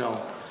 Yes. And, your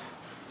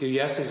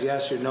yes is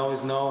yes, your no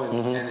is no,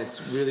 and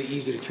it's really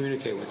easy to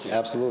communicate with you.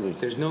 Absolutely.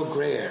 There's no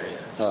gray area.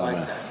 I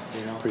like that.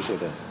 Appreciate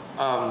that.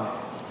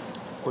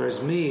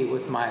 Whereas me,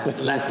 with my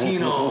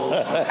Latino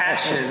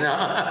passion.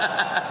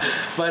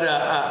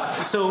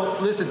 So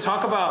listen,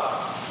 talk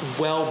about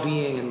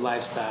well-being and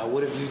lifestyle.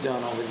 What have you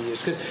done over the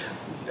years? Because,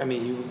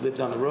 you lived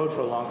on the road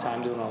for a long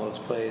time doing all those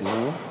plays.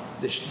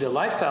 The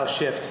lifestyle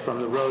shift from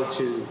the road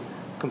to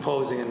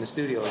composing in the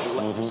studio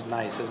is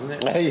nice, isn't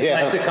it? It's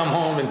nice to come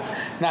home and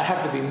not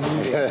have to be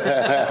moving.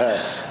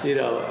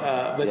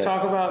 But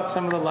talk about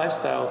some of the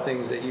lifestyle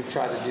things that you've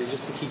tried to do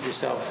just to keep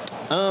yourself.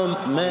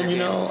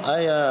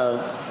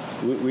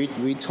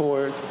 We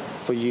toured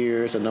for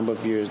years, a number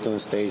of years doing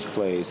stage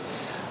plays,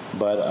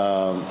 but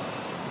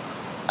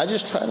I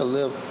just try to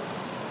live.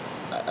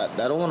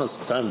 I don't want to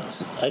sound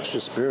extra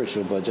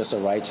spiritual, but just a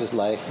righteous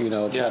life.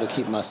 Try to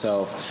keep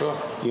myself,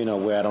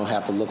 where I don't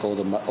have to look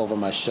over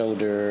my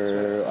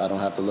shoulder. I don't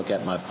have to look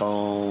at my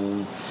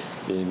phone.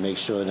 And make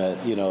sure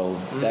that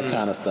that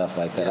kind of stuff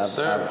like that. Yes,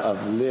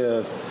 I've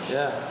lived,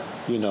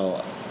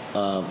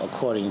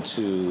 according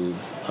to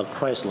a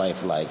Christ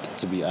life,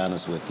 to be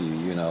honest with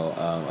you.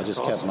 I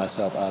just kept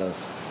myself out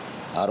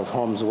of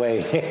harm's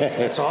way.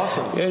 That's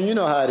awesome. And you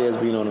know how it is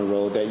being on the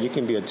road, that you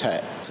can be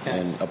attacked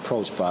and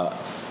approached by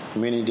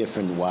many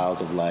different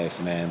wilds of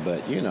life, man.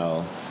 But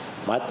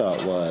my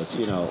thought was,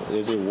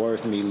 is it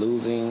worth me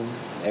losing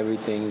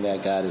everything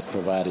that God has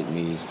provided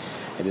me,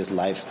 and this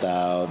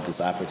lifestyle, this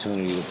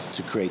opportunity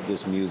to create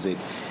this music?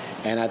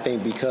 And I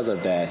think because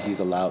of that, He's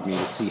allowed me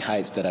to see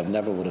heights that I've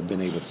never would have been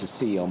able to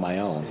see on my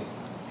own.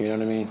 You know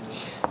what I mean?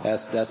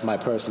 That's my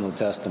personal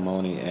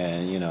testimony,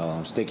 and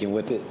I'm sticking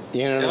with it.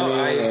 You know what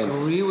I mean? I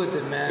agree with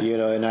it, man.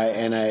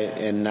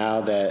 And now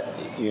that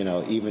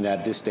even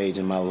at this stage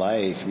in my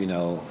life,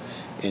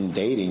 in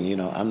dating,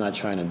 I'm not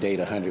trying to date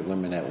 100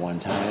 women at one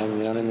time.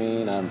 You know what I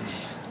mean?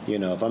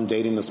 If I'm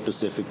dating a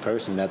specific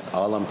person, that's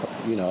all I'm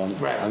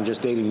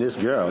just dating this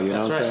girl. You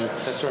know what I'm saying?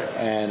 That's right.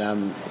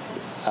 And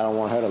I don't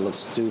want her to look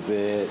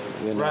stupid,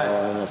 you know, Right,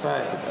 and it's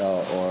right. like,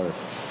 or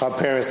her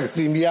parents to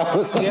see me out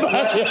with somebody.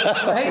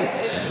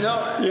 Hey,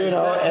 no, You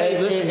know, hey,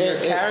 and- listen, and- your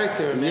and-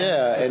 character, man.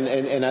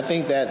 Yeah, and I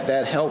think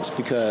that helps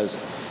because,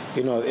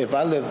 you know, if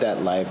I live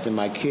that life, then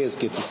my kids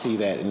get to see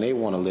that and they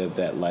want to live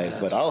that life.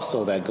 But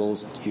also that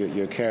goes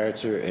your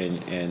character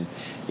and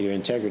your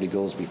integrity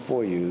goes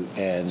before you,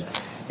 and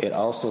it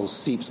also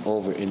seeps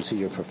over into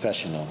your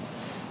professional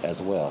as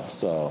well.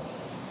 So,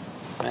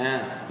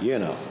 Man, you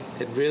know.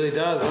 it really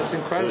does. That's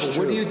incredible. It's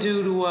What do true.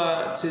 you do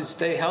to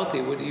stay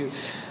healthy? What do you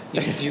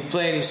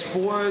play any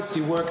sports?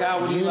 You work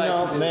out? What do you like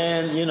to do?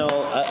 Man, you know,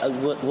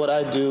 what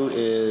I do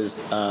is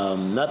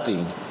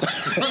nothing.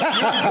 You're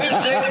in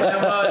good shape,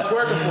 man. It's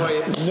working for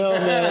you. No,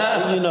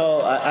 man. You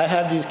know, I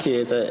have these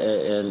kids,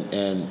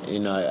 and you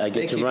know, I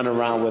They get to keep run you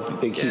around busy.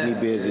 with. They keep me Yeah,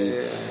 busy.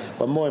 yeah.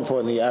 But more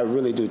importantly, I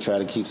really do try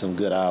to keep some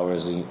good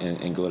hours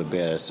and go to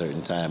bed at a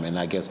certain time. And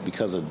I guess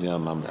because of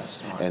them,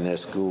 and their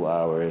school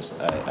hours,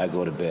 I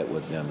go to bed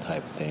with them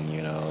type of thing.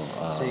 You know.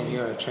 Same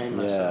here. I train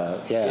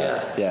myself.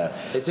 Yeah.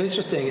 It's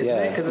interesting, isn't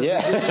it? Because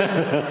Yeah. as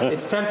musicians,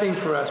 it's tempting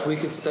for us. We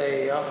could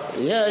stay up.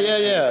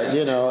 Yeah.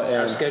 You know, Our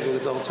and schedule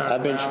is all turned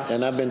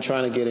around. I've been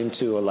trying to get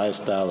into a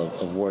lifestyle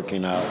of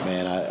working out,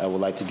 man. I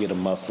would like to get a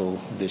muscle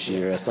this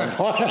year at some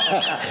point.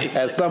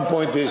 At some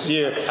point this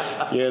year,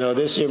 you know,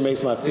 this year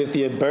makes my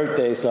 50th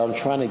birthday, so I'm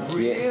trying to get.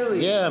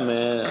 Really? Yeah,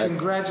 man.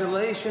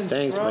 Congratulations,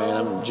 Thanks, bro. man.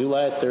 I'm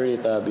July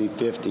 30th. I'll be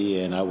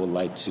 50, and I would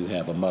like to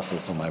have a muscle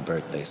for my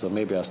birthday. So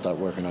maybe I'll start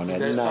working on that You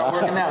better now. start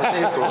working out. It's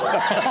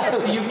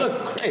April. You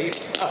look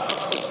great.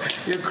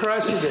 You're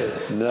crushing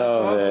it.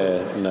 No, That's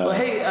awesome. man, no. Well,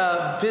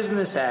 hey,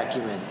 business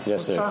acumen. Yes,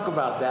 Let's sir. talk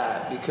about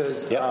that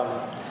because, Yep.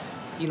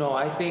 you know,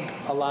 I think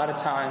a lot of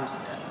times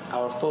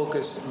our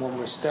focus when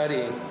we're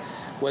studying,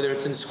 whether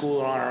it's in school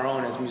or on our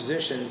own as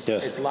musicians,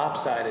 Yes. it's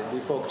lopsided. We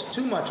focus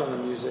too much on the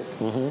music,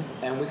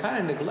 and we kind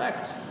of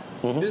neglect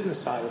the business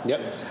side of Yep.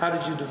 things. How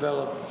did you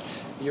develop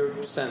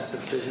your sense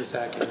of business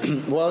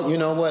acumen? Well, you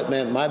know what,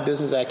 man? My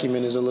business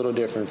acumen is a little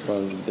different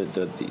from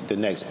the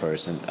next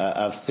person.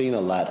 I've seen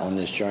a lot on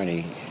this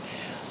journey,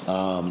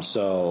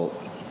 so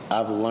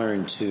I've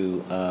learned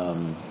to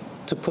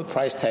put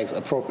price tags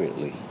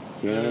appropriately.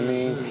 You know what I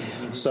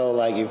mean? So,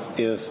 like,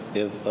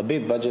 if a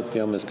big budget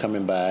film is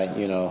coming by,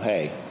 you know,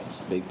 hey,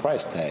 it's a big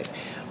price tag.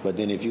 But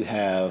then if you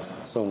have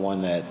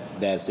someone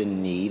that's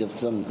in need of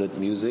some good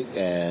music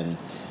and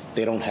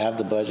they don't have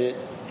the budget,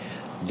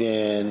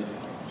 then,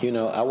 you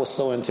know, I was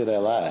so into their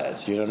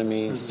lives. You know what I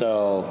mean?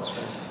 So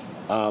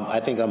I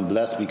think I'm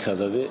blessed because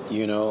of it,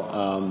 you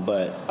know.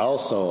 But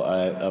also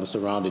I'm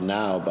surrounded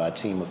now by a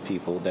team of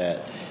people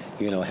that,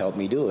 you know, help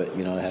me do it.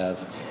 You know, I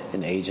have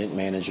an agent,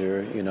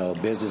 manager, you know,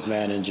 business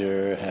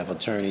manager, have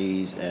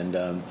attorneys,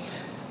 and,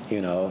 you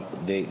know,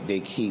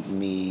 they keep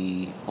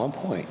me on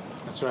point.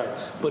 That's right.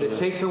 But it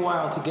takes a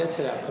while to get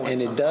to that point.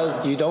 And it sometimes.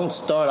 does. You don't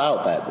start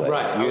out that way,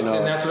 Right. You know,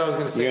 And that's what I was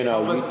going to say. You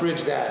know, Help us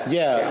bridge that.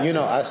 Yeah, gap. you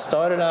know, I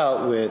started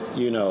out with,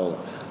 you know,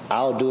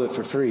 I'll do it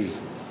for free.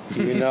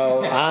 You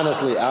know,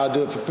 honestly, I'll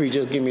do it for free.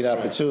 Just give me the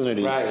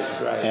opportunity. Right.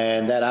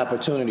 And that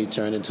opportunity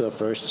turned into a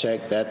first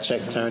check. That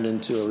check turned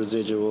into a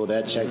residual.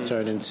 That check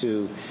turned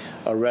into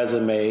a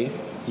resume.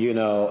 You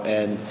know,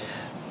 and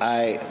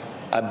I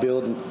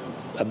built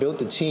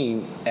the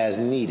team as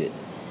needed.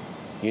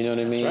 You know what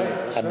I mean?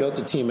 That's I right. built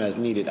the team as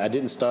needed. I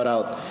didn't start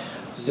out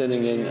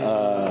sitting in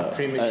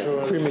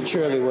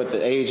prematurely with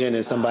the agent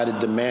and somebody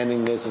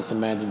demanding this and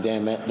somebody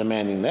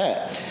demanding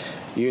that.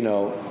 You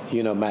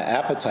know, my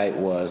appetite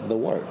was the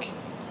work,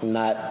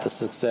 not the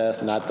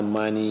success, not the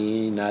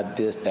money, not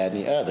this, that,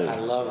 and the other. I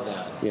love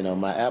that. You know,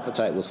 my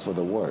appetite was for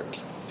the work,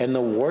 and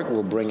the work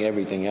will bring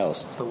everything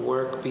else. The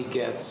work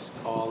begets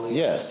all the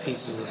Yes,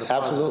 pieces of the puzzle.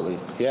 absolutely,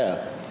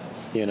 yeah.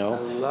 You know, I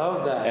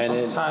love that.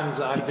 And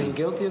Sometimes I've been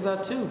guilty of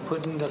that too,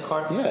 putting the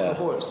cart before the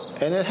horse.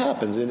 And it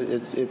happens. And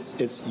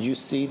it's you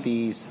see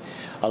these.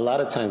 A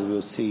lot of times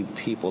we'll see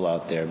people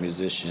out there,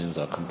 musicians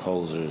or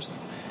composers,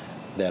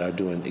 that are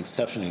doing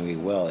exceptionally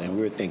well, and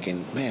we're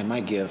thinking, man, my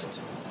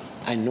gift,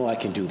 I know I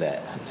can do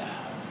that.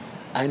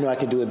 I know I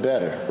can do it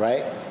better,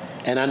 right?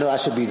 And I know I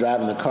should be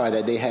driving the car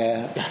that they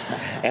have.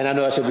 And I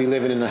know I should be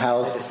living in the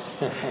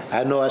house.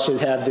 I know I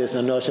should have this.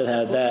 I know I should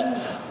have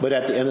that. But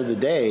at the end of the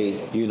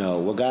day, you know,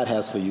 what God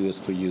has for you is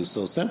for you.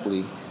 So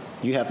simply,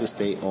 you have to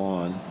stay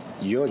on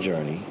your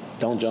journey.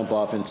 Don't jump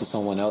off into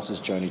someone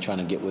else's journey trying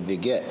to get what they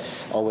get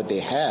or what they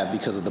have,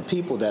 because of the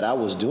people that I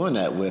was doing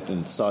that with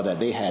and saw that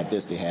they had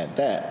this, they had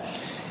that.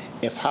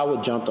 If I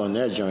would jumped on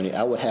their journey,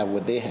 I would have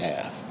what they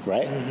have,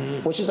 right?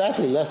 Which is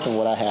actually less than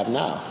what I have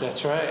now.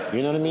 That's right.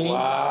 You know what I mean?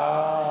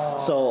 Wow.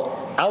 So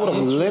I would have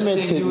Interesting.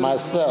 limited You would have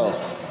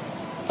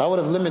myself. I would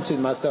have limited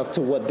myself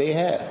to what they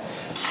had.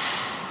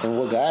 And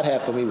what God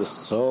had for me was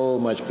so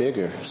much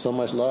bigger, so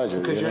much larger.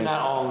 Because you you're know? not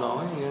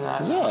all-knowing. You're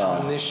not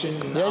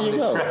omniscient, There you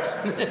go.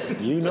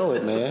 omnipresent. You know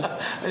it, man.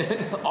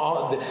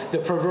 all the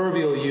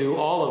proverbial you,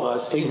 all of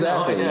us.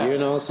 Exactly. You know, You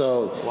know,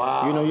 so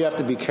Wow. you know, you have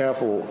to be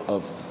careful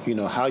of, you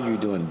know, how you're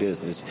doing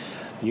business.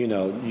 You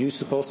know, you're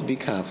supposed to be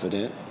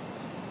confident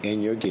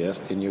in your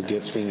gift, in your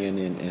gifting,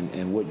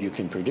 and what you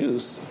can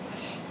produce.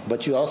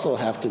 But you also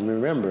have to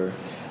remember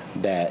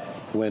that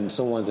when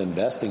someone's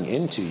investing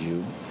into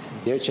you,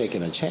 they're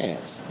taking a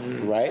chance,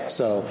 right?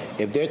 So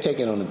if they're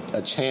taking on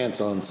a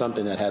chance on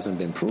something that hasn't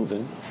been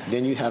proven,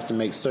 then you have to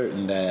make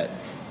certain that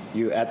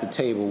you're at the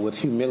table with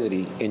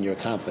humility in your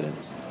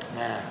confidence.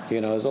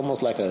 You know, it's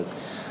almost like a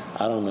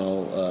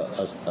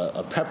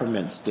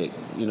peppermint stick,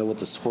 you know, with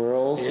the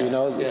swirls, you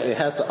know. It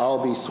has to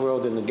all be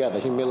swirled in together,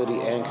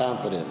 humility and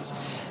confidence.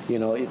 You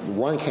know,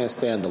 one can't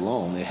stand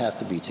alone. It has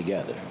to be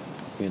together,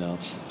 you know.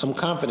 I'm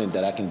confident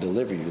that I can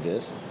deliver you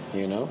this,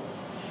 you know,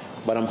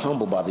 but I'm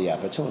humbled by the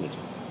opportunity.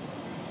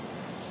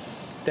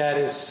 That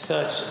is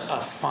such a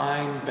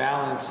fine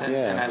balance,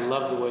 and I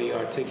love the way you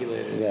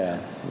articulated it.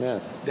 Yeah.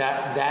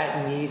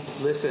 That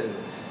needs, listen,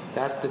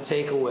 that's the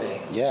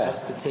takeaway. Yeah.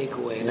 That's the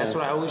takeaway. And that's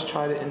what I always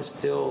try to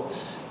instill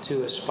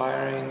to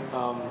aspiring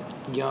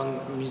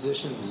young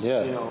musicians.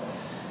 Yeah. You know,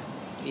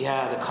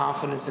 the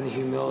confidence and the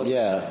humility.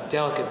 Yeah.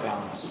 Delicate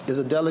balance. It's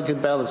a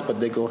delicate balance, but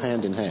they go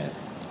hand in hand.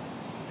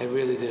 They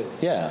really do.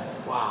 Yeah.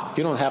 Wow.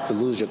 You don't have to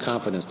lose your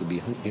confidence to be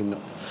humble.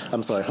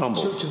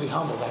 To be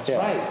humble, that's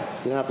right.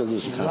 You don't have to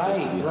lose your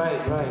confidence to be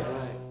humble. Right.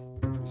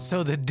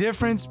 So the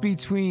difference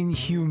between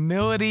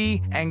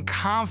humility and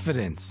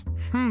confidence.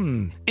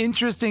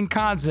 Interesting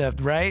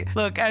concept, right?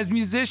 Look, as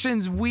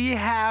musicians, we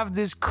have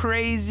this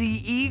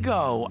crazy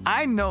ego.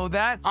 I know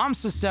that. I'm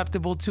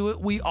susceptible to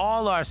it. We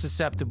all are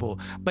susceptible.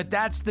 But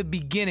that's the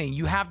beginning.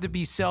 You have to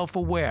be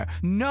self-aware.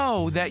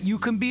 Know that you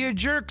can be a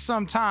jerk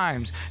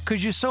sometimes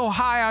because you're so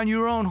high on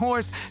your own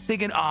horse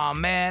thinking, oh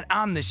man,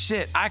 I'm the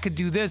shit. I could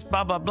do this,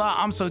 blah, blah, blah.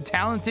 I'm so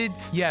talented.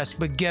 Yes,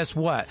 but guess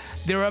what?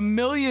 There are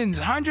millions,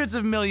 hundreds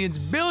of millions,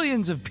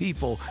 billions of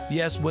people,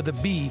 yes, with a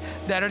B,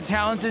 that are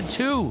talented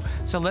too.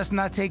 So let's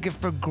not take it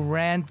for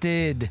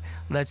granted.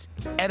 Let's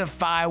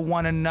edify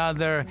one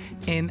another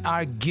in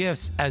our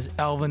gifts, as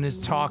Elvin is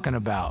talking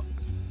about.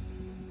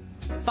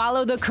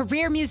 Follow The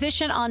Career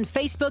Musician on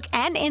Facebook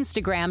and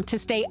Instagram to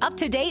stay up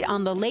to date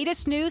on the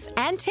latest news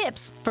and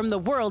tips from the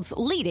world's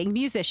leading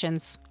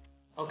musicians.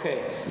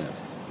 Okay.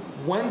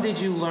 When did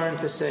you learn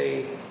to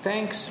say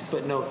thanks,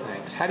 but no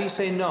thanks? How do you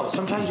say no?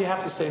 Sometimes you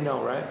have to say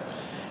no, right?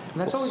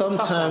 And that's always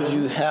sometimes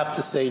you have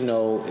to say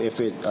no if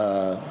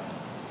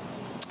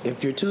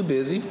you're too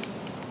busy,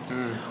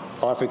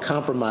 or if it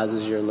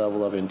compromises your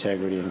level of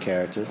integrity and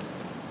character.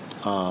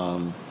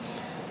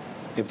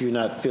 If you're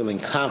not feeling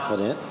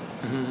confident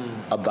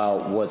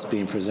about what's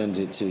being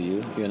presented to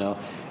you, you know,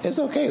 it's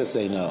okay to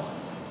say no.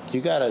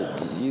 You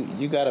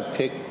gotta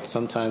pick.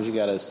 Sometimes you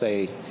gotta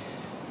say,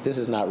 this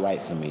is not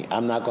right for me.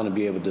 I'm not going to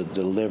be able to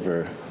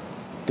deliver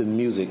the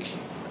music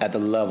at the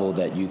level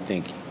that you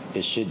think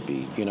it should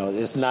be. You know,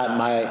 it's not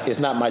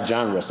my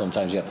genre.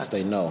 Sometimes you have to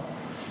say no.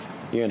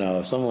 You know,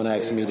 if someone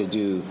asks me to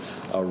do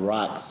a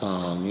rock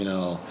song, you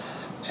know,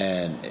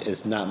 and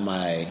it's not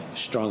my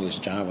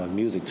strongest genre of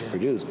music to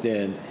produce,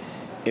 then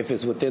if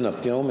it's within a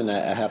film and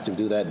I have to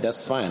do that, that's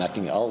fine. I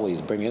can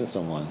always bring in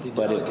someone. You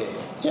delegate.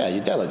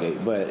 You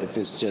delegate. But if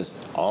it's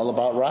just all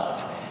about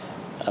rock,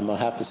 I'm going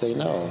to have to say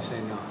no. Say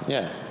no.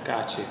 Yeah.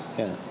 Got you.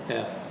 Yeah.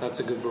 Yeah, that's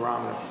a good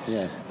barometer.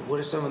 Yeah. What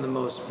are some of the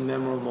most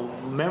memorable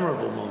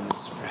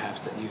moments,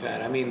 perhaps, that you've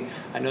had? I mean,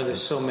 I know there's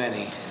so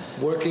many.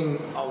 Working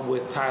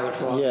with Tyler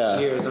for all these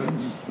years,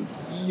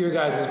 your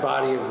guys'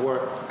 body of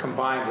work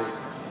combined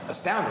is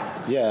astounding.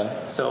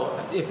 Yeah. So,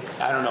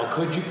 I don't know,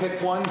 could you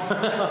pick one?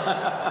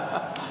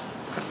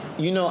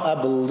 You know, I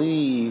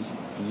believe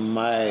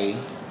I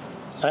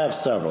have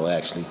several,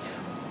 actually.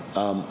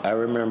 I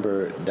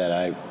remember that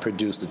I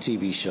produced a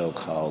TV show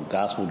called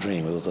Gospel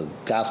Dream. It was a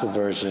gospel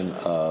version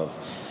of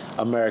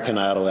American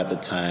Idol at the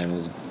time. It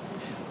was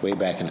way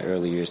back in the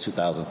early years,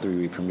 2003.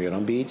 We premiered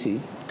on BET.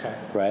 Okay.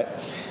 Right?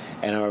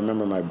 And I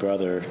remember my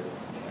brother,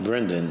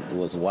 Brendan,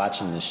 was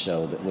watching the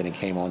show when it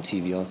came on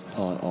TV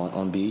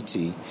on BET.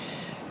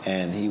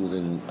 And he was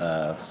in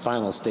the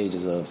final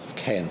stages of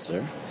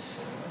cancer.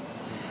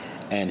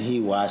 And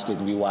he watched it,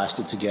 and we watched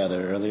it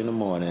together early in the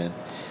morning.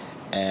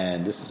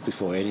 And this is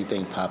before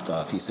anything popped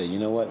off. He said, you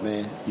know what,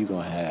 man? You're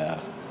going to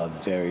have a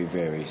very,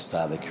 very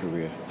solid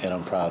career, and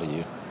I'm proud of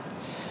you.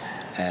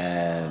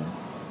 And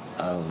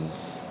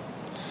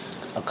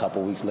a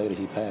couple weeks later,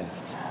 he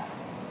passed.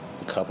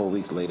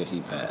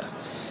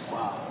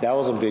 Wow. That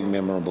was a big,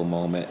 memorable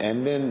moment.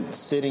 And then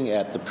sitting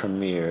at the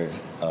premiere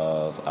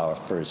of our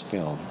first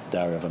film,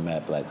 Diary of a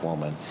Mad Black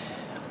Woman,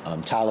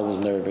 Tyler was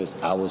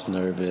nervous. I was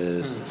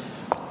nervous.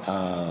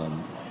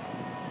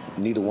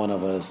 Neither one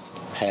of us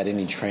had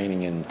any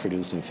training in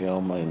producing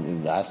film,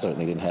 and I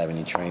certainly didn't have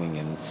any training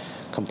in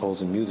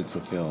composing music for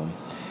film.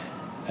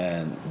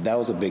 And that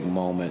was a big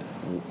moment,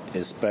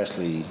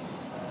 especially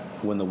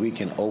when The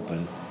Weeknd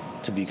opened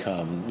to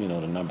become, you know,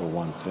 the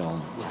 #1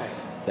 film. Right.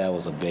 That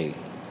was a big,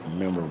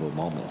 memorable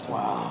moment for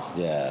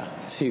me. Yeah,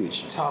 it's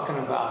huge. Talking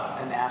about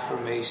an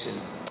affirmation.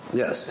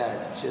 Yes.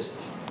 That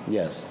just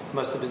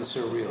must have been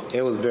surreal.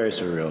 It was very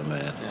surreal,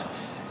 man. Yeah.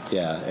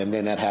 Yeah, and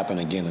then that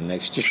happened again the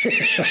next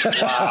year.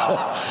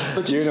 Wow.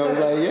 But you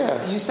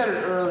said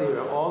it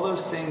earlier, all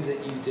those things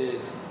that you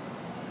did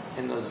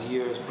in those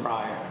years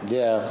prior.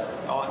 Yeah.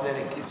 That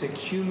it's a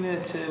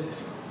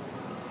cumulative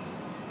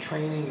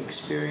training,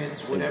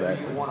 experience, whatever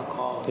you want to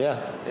call it. Yeah.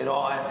 It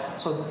all.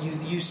 So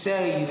you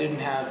say you didn't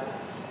have,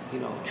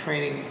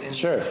 training in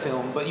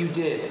film, but you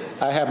did.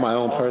 I have my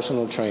own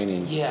personal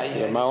training.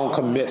 Yeah. My own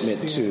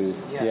commitment to.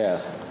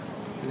 Yes.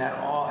 And that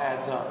all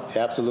adds up.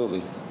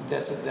 Absolutely.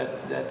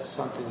 That's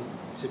something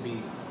to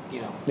be,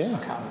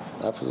 accounted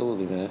for.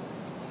 Absolutely, man.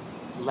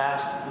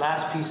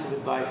 Last piece of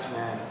advice,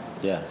 man.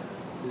 Yeah.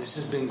 This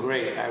has been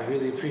great. I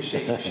really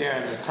appreciate you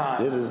sharing this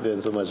time. This has been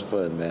so much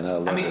fun, man. I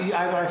love it.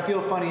 I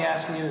feel funny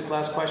asking you this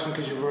last question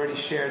because you've already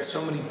shared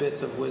so many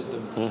bits of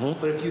wisdom. Mm-hmm.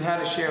 But if you had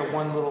to share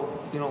one little,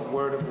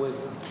 word of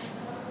wisdom.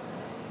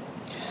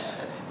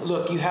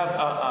 Look, you have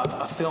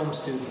a film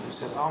student who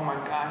says, oh my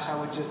gosh, I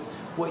would just...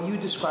 What you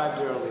described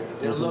earlier.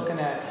 They're looking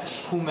at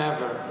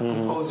whomever,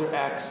 composer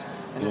X,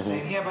 and they're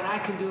saying, yeah, but I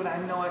can do it. I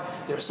know it.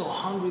 They're so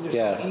hungry.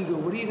 They're so eager.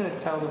 What are you going to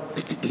tell them?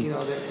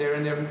 They're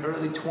in their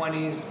early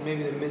 20s,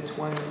 maybe their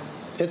mid-20s.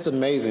 It's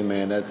amazing,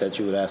 man, that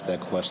you would ask that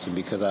question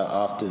because I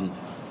often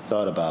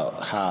thought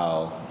about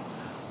how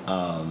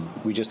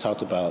we just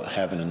talked about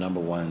having a number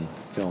one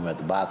film at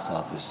the box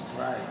office.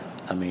 Right.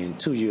 I mean,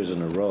 2 years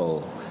in a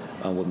row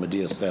with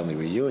Madea's Family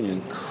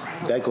Reunion.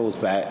 Incredible. That goes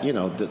back,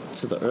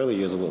 to the early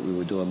years of what we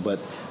were doing. But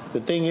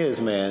the thing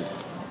is, man,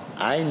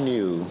 I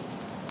knew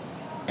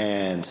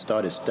and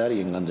started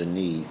studying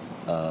underneath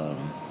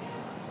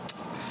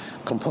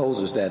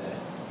composers that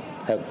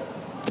have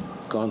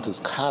gone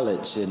to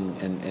college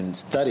and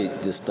studied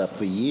this stuff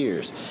for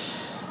years.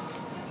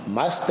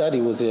 My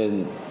study was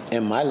in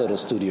my little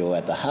studio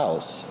at the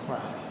house,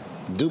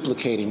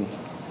 duplicating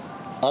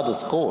other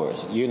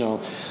scores,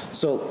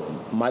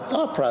 So my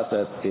thought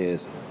process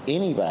is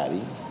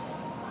anybody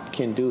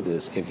can do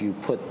this if you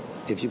put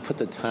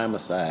the time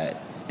aside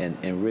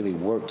and really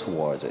work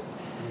towards it.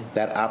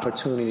 That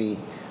opportunity,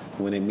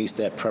 when it meets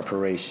that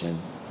preparation,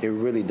 it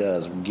really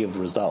does give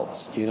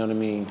results. You know what I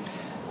mean?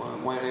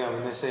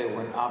 When they say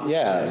when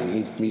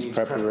opportunity meets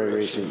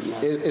preparation.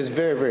 It's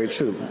very, very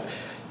true.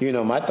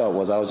 My thought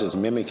was I was just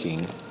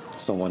mimicking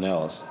someone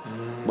else,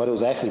 but it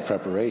was actually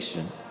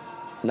preparation,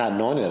 not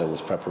knowing that it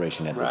was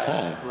preparation at the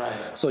time. Right.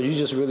 So you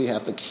just really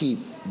have to keep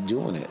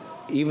doing it,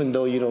 even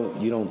though you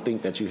don't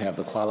think that you have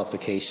the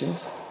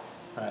qualifications.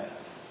 Right.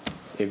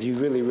 If you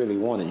really, really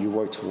want it, you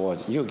work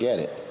towards it, you'll get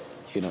it.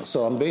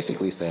 So I'm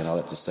basically saying all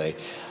that to say,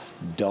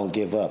 don't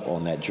give up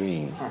on that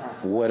dream.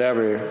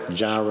 Whatever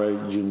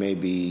genre you may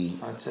be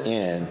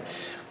in,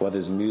 whether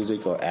it's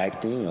music or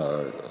acting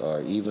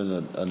or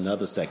even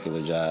another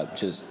secular job,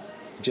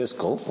 just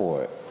go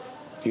for it.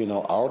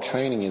 All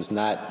training is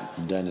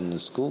not done in the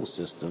school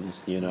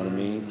systems. You know what I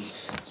mean?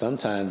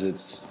 Sometimes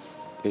it's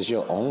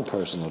your own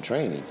personal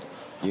training.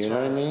 You know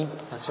what I mean?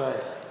 That's right.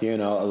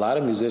 A lot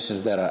of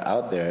musicians that are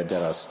out there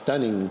that are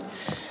stunning,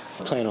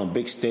 playing on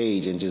big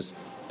stage and just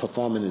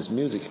performing this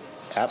music,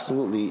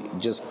 absolutely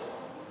just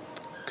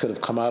could have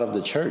come out of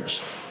the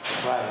church.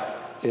 Right.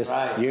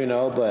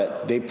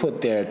 But they put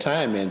their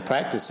time in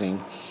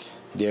practicing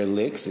their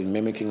licks and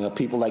mimicking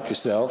people like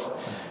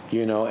yourself,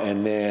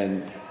 and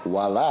then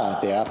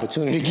voila, their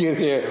opportunity to get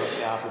here,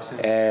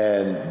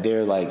 and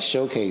they're like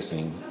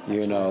showcasing,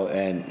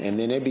 and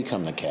then they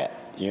become the cat,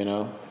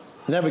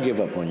 Never give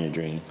up on your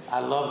dream.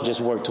 I love that.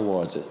 Just work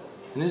towards it.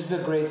 And this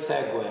is a great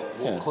segue.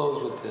 We'll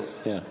close with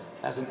this. Yeah.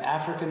 As an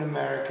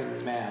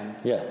African-American man,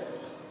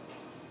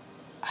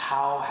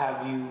 how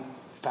have you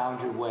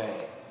found your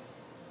way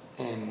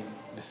in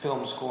the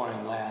film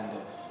scoring land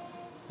of,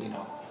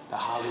 the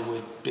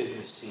Hollywood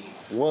business scene?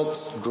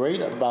 What's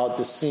great about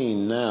the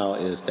scene now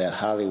is that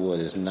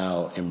Hollywood is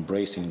now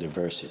embracing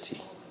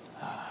diversity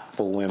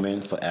for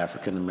women, for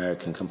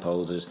African-American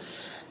composers,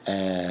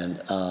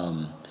 and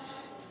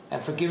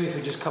forgive me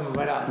for just coming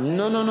right out and saying,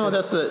 No,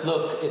 that's it.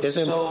 Look, it's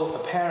so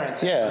apparent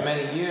that for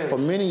many years. For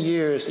many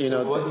years,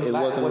 it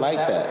wasn't like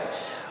that.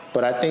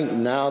 But I think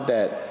now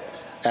that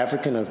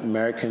African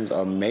Americans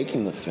are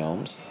making the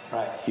films,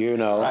 right.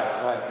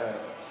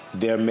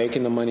 They're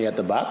making the money at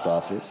the box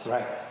office.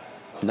 Right.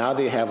 Now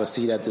they have a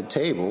seat at the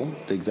table,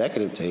 the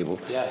executive table.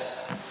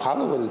 Yes.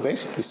 Hollywood is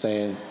basically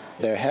saying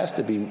there has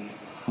to be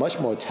much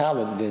more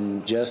talent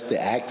than just the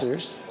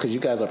actors, because you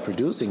guys are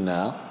producing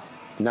now.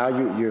 Now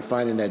you're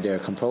finding that there are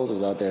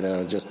composers out there that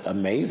are just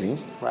amazing,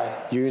 right?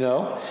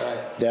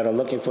 That are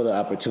looking for the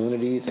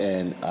opportunities,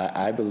 and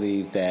I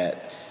believe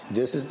that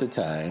this is the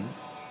time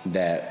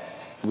that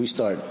we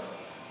start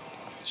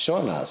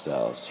showing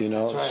ourselves,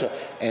 That's right.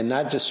 And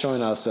not just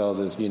showing ourselves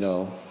as,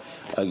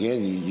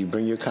 again, you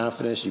bring your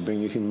confidence, you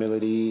bring your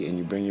humility, and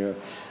you bring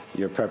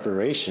your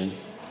preparation,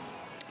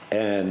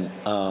 and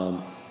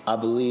I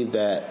believe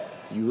that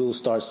you will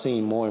start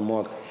seeing more and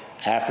more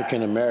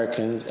African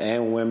Americans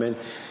and women,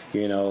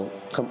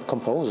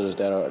 composers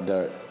that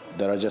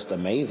are just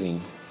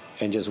amazing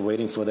and just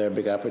waiting for their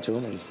big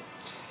opportunity.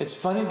 It's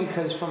funny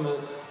because from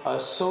a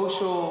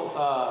social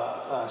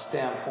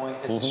standpoint,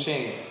 it's a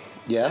shame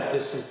that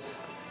this has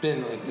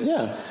been like this.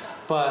 Yeah.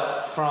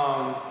 But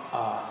from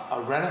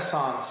a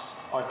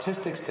Renaissance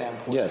artistic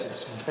standpoint,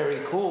 it's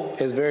very cool.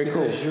 It's very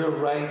cool. Because you're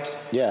right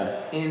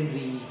in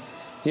the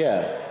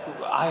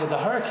Eye of the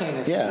hurricane,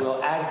 if you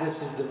will, as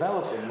this is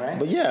developing, right?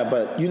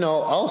 But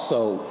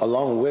also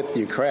along with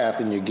your craft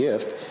and your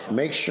gift,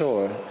 make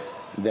sure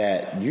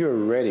that you're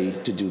ready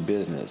to do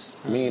business.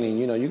 Meaning,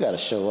 you got to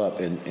show up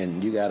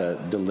and you got to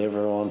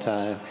deliver on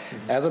time.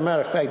 As a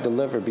matter of fact,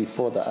 deliver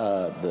before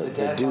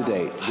the due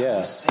date.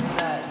 Yes.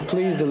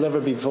 Please deliver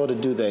before the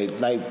due date.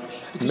 Like,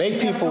 because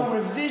make people have no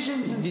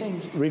revisions and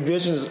things.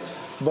 Revisions,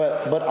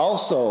 but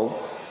also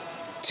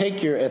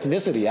take your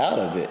ethnicity out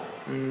of it.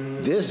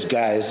 This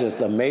guy is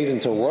just amazing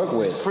to work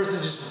with. This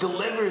person just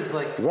delivers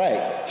like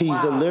He's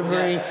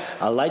delivering. Yeah.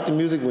 I like the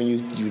music when you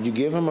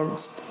give him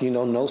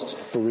notes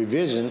for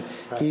revision.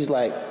 Right. He's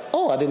like,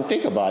 I didn't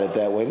think about it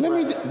that way.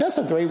 That's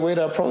a great way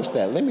to approach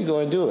that. Let me go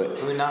and do it.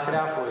 Let me knock it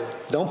out for you.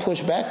 Don't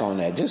push back on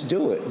that. Just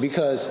do it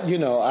because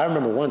I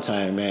remember one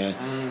time, man.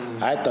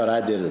 I thought I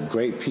did a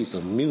great piece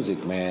of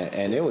music, man,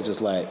 and it was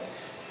just like,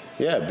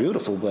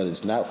 beautiful, but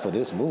it's not for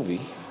this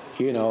movie,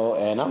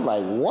 And I'm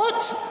like,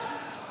 what?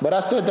 But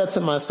I said that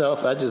to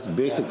myself. I just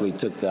basically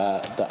took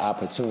the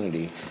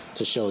opportunity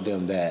to show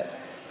them that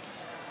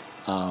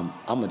I'm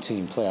a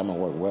team player. I'm going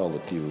to work well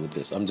with you with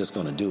this. I'm just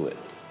going to do it.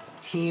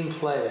 Team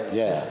player.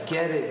 Yeah. Just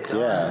get it done.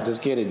 Yeah,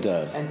 just get it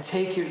done. And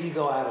take your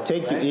ego out of it.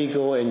 Take your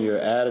ego and your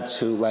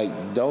attitude. Like,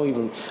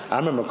 I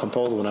remember a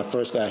composer when I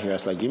first got here, I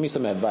was like, give me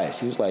some advice.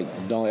 He was like,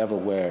 don't ever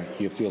wear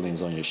your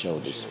feelings on your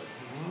shoulders.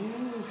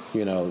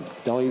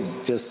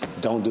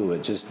 Don't do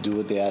it. Just do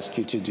what they ask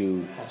you to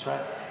do. That's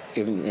right.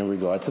 Even in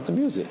regard to the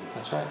music.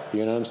 That's right.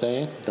 You know what I'm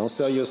saying? Don't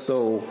sell your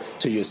soul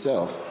to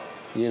yourself,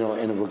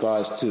 in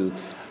regards to,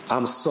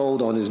 I'm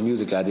sold on this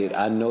music I did.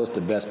 I know it's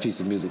the best piece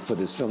of music for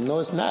this film. No,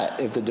 it's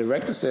not. If the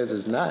director says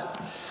it's not,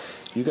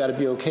 you got to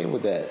be okay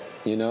with that,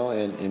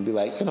 and be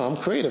like, I'm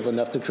creative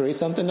enough to create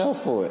something else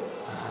for it.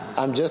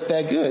 I'm just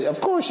that good.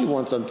 Of course you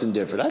want something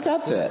different. I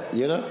got that,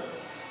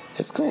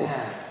 It's cool.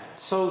 Yeah.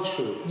 So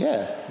true.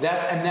 Yeah.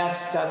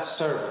 That's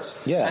service.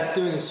 Yeah. That's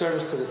doing a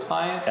service to the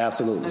client.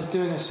 Absolutely. That's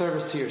doing a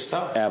service to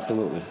yourself.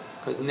 Absolutely.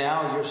 Because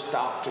now your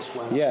stock just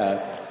went up.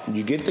 Yeah.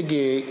 You get the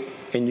gig,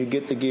 and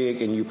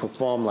you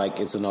perform like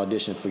it's an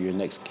audition for your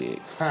next gig.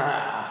 You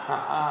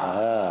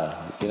know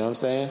what I'm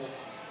saying?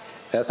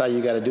 That's how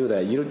you got to do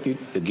that.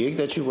 The gig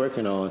that you're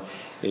working on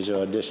is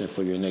your audition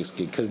for your next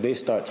gig because they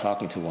start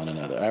talking to one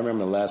another. I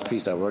remember the last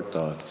piece I worked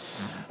on,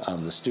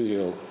 the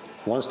studio.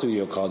 One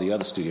studio called the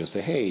other studio and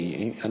said,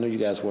 hey, I know you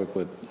guys work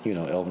with,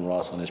 Elvin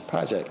Ross on this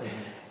project.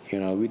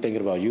 We're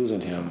thinking about using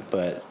him,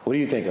 but what do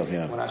you think of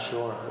him? We're not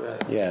sure. Right.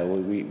 Yeah,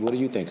 what do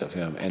you think of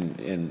him?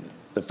 And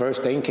the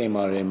first thing came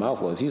out of their mouth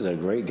was, he's a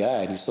great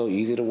guy. He's so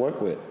easy to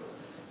work with.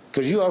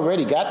 Because you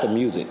already got the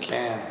music.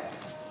 Man,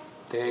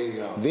 there you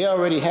go. They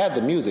already had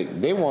the music.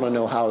 They want to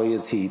know how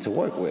is he to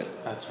work with.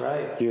 That's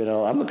right.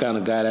 I'm the kind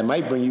of guy that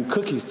might bring you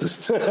cookies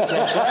to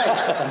That's right.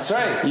 That's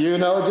right.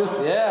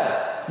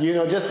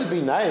 Just to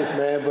be nice,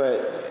 man.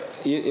 But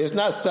it's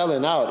not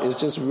selling out. It's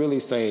just really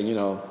saying,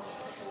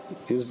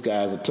 this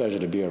guy's a pleasure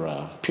to be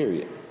around.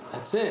 Period.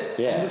 That's it.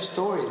 Yeah. End of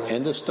story.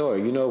 End of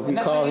story. If we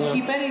that's call how you him,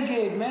 keep any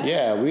gig, man.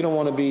 Yeah, we don't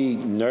want to be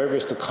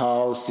nervous to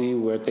call, see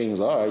where things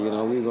are.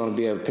 We're going to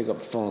be able to pick up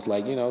the phones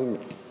like, we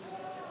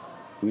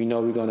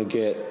know we're going to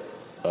get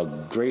a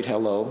great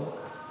hello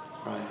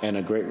and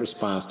a great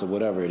response to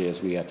whatever it is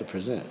we have to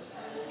present.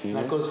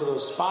 That goes for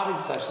those spotting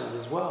sessions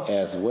as well.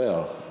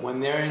 When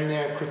they're in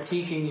there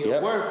critiquing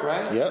your work,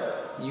 right?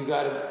 Yep. You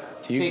got to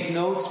take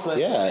notes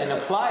and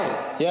apply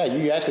it. Yeah,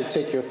 you actually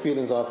take your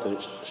feelings off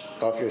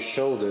your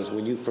shoulders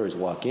when you first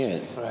walk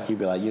in. Right. You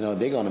be like,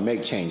 they're going to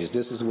make changes.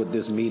 This is what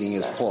this meeting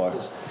is for.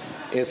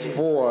 It's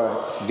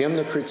for them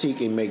to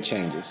critique and make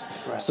changes.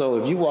 Right. So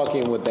if you walk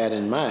in with that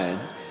in mind,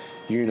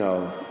 you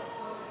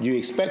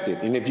expect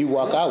it. And if you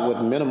walk out with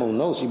minimal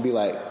notes, you'd be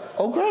like,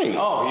 oh, great.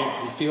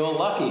 Oh, you feel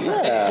lucky.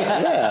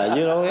 Yeah,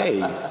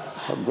 hey,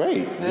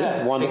 great. Yeah, this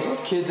is wonderful. Take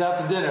those kids out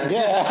to dinner.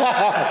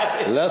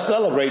 Yeah. Let's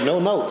celebrate. No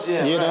notes,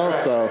 right.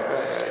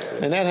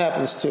 And that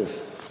happens too.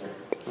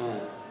 Yeah.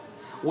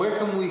 Where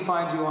can we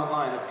find you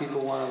online if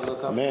people want to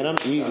look up? Man, I'm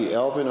easy.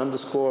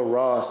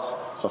 Elvin_Ross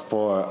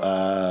for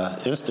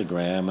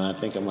Instagram. I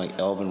think I'm like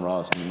Elvin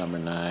Ross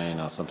 #9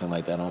 or something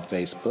like that on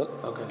Facebook.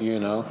 Okay.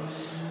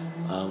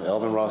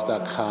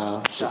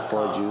 ElvinRoss.com should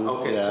forward you.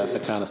 Okay, yeah, so the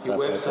kind of stuff.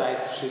 Your website like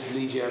that should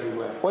lead you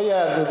everywhere. Well,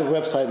 yeah, the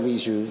website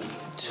leads you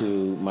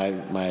to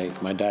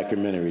my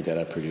documentary that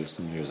I produced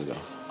some years ago.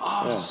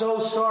 Oh, I'm so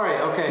sorry.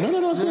 Okay.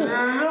 No, it's good.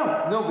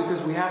 No,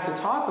 because we have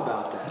to talk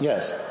about that.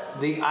 Yes.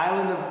 The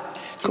island of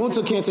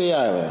Kunta Kinte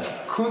Island.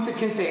 Kunta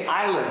Kinte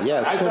Island.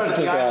 Yes, Kunta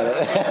Kinte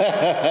Island.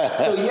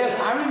 So yes,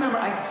 I remember.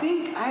 I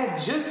think I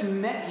had just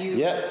met you.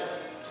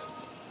 Yep.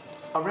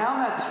 Around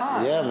that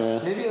time. Yeah,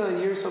 man. Maybe a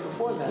year or so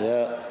before that.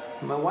 Yeah.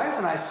 My wife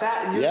and I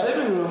sat in your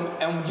living room,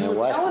 and you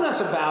were telling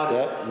us about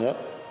it. Yep.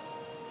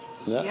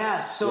 Yeah.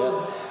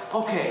 So,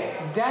 okay,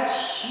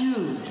 that's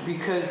huge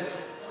because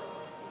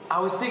I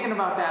was thinking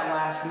about that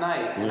last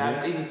night, and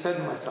I even said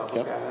to myself,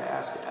 okay, I'm going to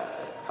ask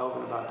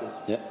Elvin about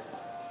this. Yep.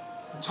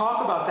 Talk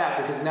about that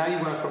because now you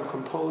went from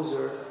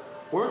composer,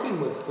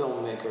 working with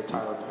filmmaker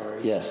Tyler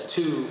Perry, yes,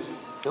 to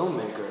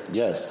filmmaker.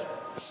 Yes.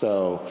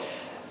 So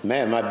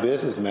man, my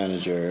business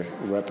manager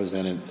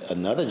represented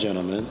another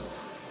gentleman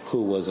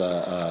who was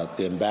the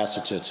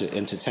ambassador to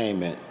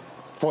entertainment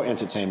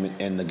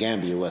in the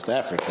Gambia, West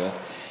Africa,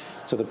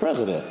 to the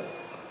president.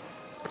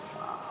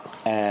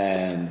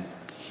 And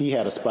he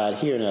had a spot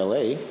here in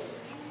LA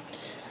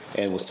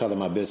and was telling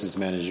my business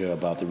manager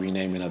about the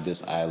renaming of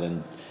this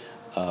island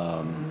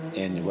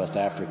in West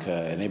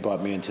Africa. And they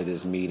brought me into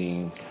this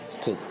meeting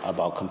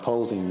about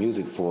composing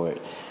music for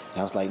it. And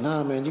I was like,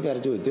 nah, man, you got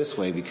to do it this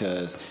way,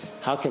 because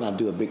how can I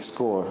do a big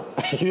score,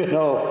 if you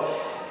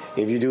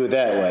do it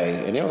that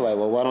way? And they were like,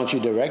 well, why don't you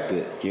direct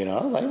it?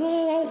 I was like,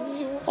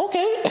 man,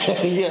 okay,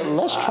 yeah,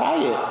 let's try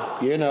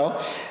it,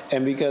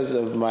 And because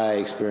of my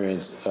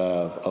experience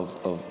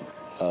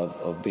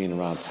of being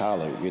around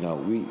Tyler,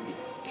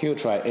 he'll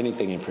try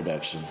anything in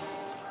production.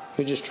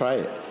 He'll just try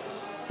it,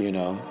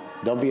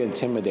 Don't be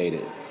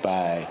intimidated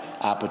by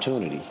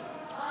opportunity.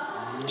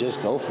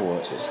 Just go for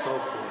it.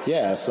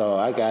 Yeah, so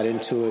I got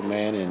into it,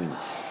 man,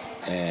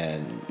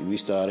 and we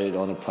started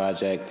on the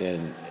project,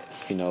 and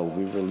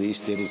we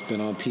released it. It's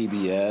been on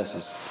PBS.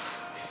 It's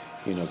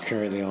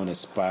currently on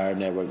Aspire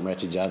Network,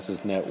 Metro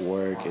Johnson's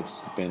network.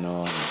 It's been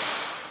on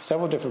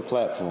several different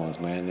platforms,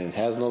 man. It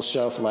has no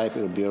shelf life.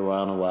 It'll be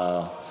around a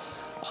while.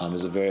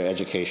 It's a very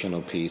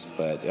educational piece,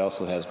 but it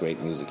also has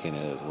great music in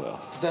it as well.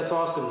 That's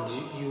awesome.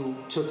 You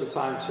took the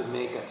time to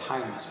make a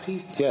timeless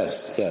piece then.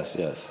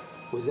 Yes.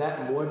 Was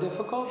that more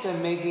difficult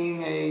than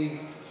making a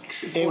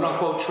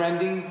quote-unquote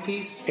trending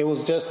piece? It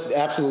was just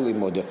absolutely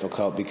more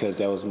difficult because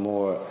there was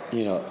more,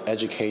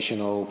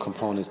 educational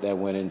components that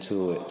went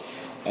into it.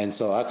 And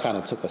so I kind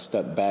of took a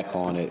step back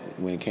on it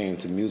when it came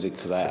to music,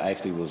 because I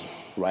actually was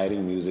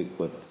writing music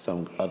with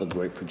some other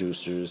great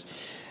producers,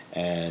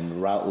 and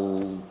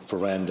Raul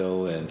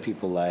Ferrando and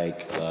people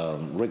like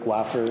Rick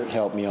Wofford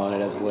helped me on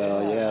it as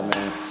well. Yeah,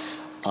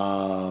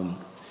 man.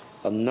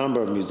 A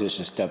number of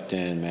musicians stepped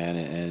in, man,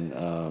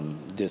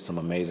 and did some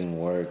amazing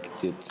work.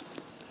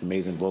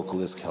 Amazing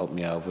vocalists helped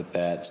me out with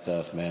that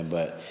stuff, man.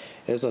 But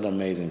it's an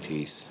amazing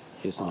piece.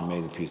 It's an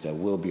amazing piece that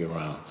will be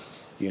around.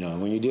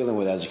 When you're dealing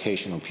with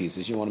educational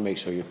pieces, you want to make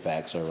sure your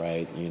facts are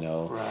right.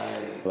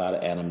 Right. A lot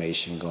of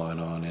animation going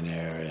on in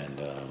there, and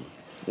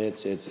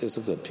it's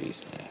a good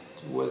piece, man.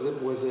 Was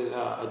it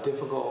a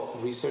difficult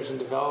research and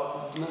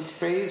development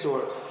phase,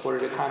 or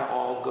did it kind of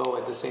all go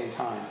at the same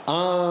time?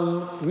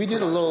 We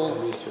did a little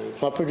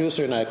research. My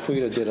producer and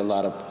Aquita did a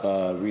lot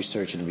of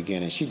research in the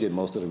beginning. She did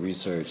most of the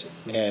research,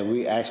 and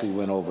we actually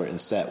went over and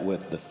sat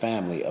with the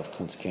family of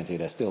Kunta Kinte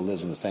that still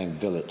lives in the same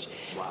village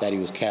that he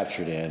was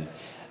captured in.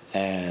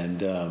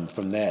 And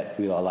from that,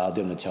 we allowed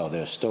them to tell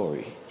their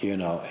story,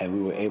 and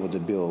we were able to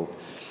build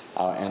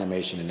our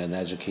animation and an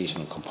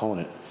educational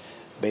component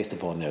based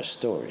upon their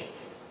story.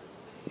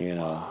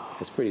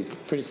 It's pretty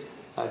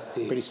That's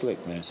deep. Pretty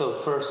slick, man. So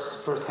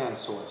first-hand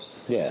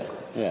source. Yeah,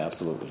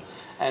 absolutely.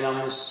 And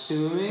I'm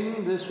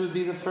assuming this would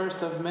be the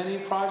first of many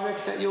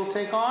projects that you'll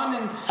take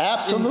on in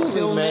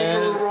filmmaker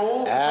man.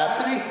 Role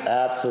capacity?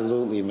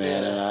 Absolutely,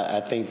 man. Yeah. And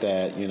I think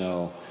that,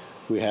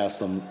 we have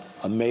some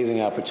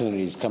amazing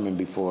opportunities coming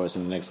before us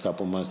in the next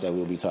couple of months that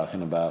we'll be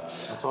talking about.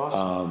 That's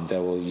awesome.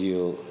 That will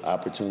yield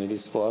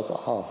opportunities for us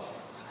all.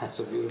 That's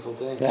a beautiful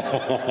thing.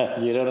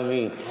 You know what I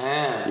mean?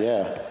 Man.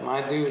 Yeah.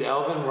 My dude,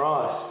 Elvin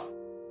Ross.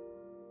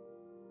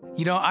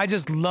 I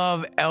just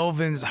love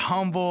Elvin's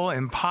humble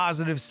and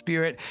positive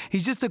spirit.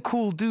 He's just a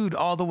cool dude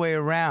all the way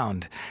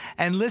around.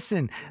 And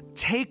listen,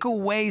 take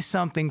away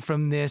something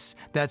from this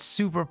that's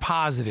super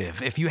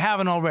positive. If you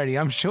haven't already,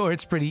 I'm sure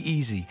it's pretty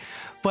easy.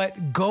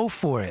 But go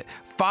for it.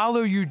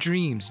 Follow your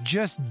dreams.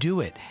 Just do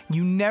it.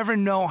 You never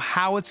know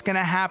how it's going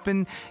to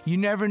happen. You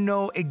never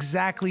know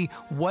exactly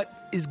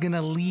what is going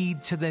to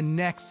lead to the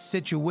next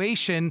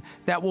situation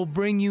that will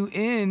bring you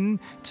in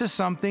to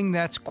something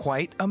that's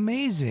quite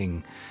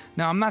amazing.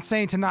 Now, I'm not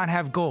saying to not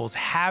have goals.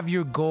 Have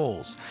your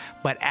goals.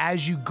 But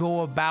as you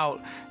go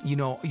about,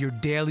 your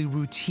daily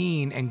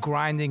routine and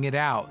grinding it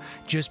out,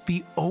 just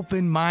be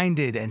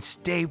open-minded and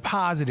stay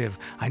positive.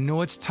 I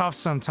know it's tough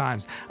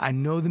sometimes. I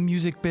know the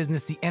music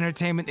business, the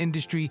entertainment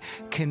industry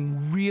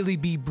can really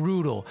be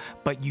brutal,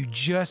 but you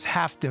just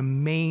have to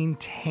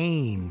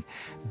maintain.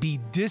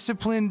 Be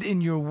disciplined in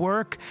your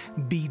work.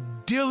 Be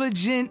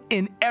diligent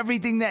in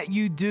everything that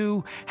you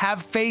do.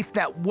 Have faith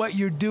that what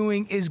you're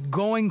doing is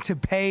going to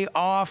pay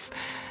off.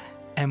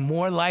 And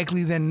more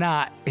likely than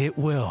not, it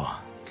will.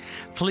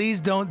 Please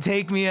don't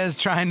take me as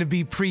trying to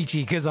be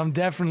preachy, because I'm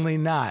definitely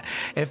not.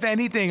 If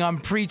anything, I'm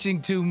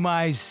preaching to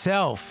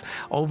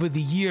myself. Over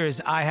the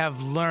years, I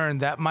have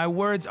learned that my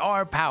words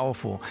are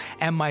powerful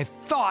and my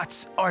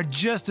thoughts are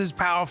just as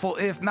powerful,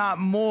 if not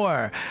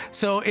more.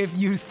 So if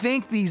you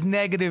think these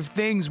negative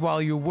things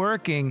while you're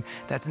working,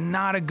 that's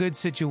not a good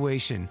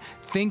situation.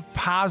 Think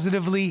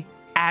positively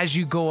as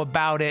you go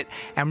about it.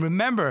 And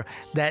remember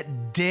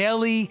that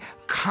daily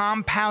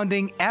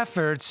compounding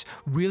efforts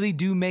really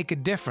do make a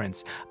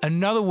difference.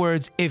 In other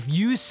words, if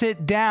you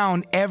sit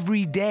down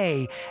every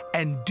day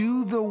and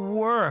do the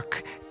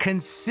work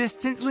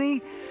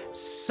consistently,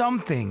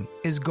 something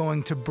is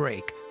going to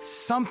break.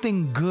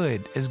 something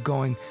good is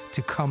going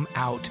to come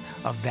out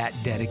of that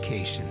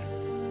dedication.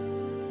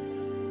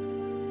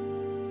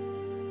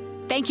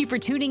 Thank you for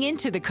tuning in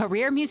to The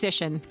Career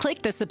Musician.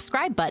 Click the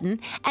subscribe button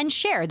and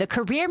share The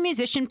Career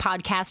Musician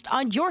podcast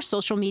on your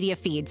social media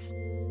feeds.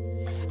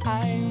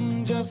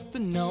 I'm just a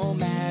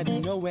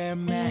nomad, nowhere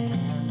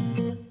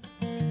man,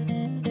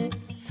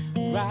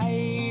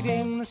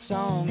 writing the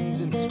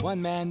songs in this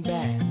one-man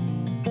band.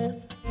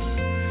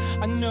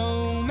 A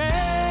nomad,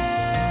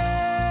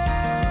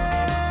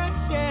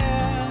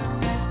 yeah,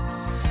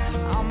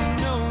 I'm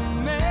a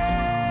nomad.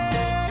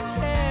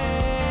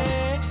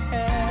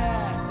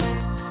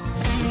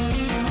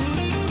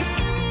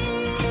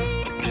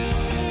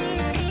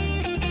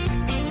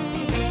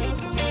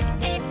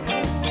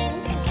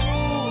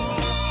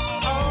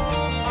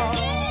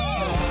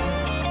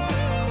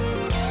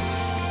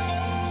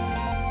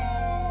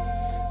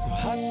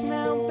 Hush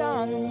now,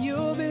 darling,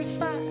 you'll be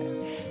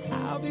fine.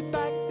 I'll be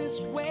back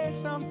this way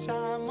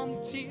sometime.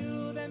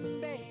 Until then,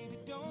 baby,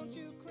 don't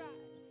you cry.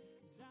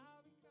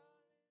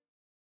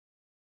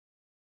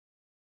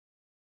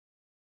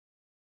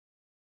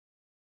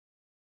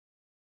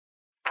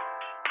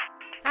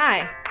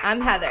 Hi,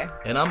 I'm Heather.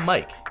 And I'm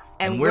Mike.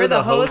 And we're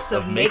the hosts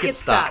of Make It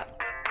Stop.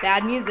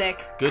 Bad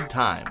music. Good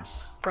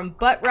times. From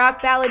butt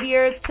rock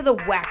balladeers to the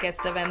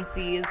wackest of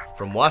MCs.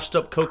 From washed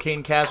up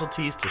cocaine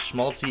casualties to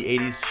schmaltzy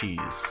 80s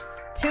cheese.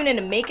 Tune in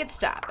to Make It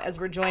Stop as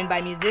we're joined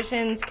by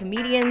musicians,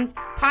 comedians,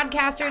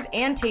 podcasters,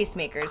 and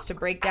tastemakers to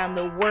break down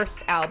the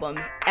worst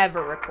albums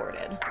ever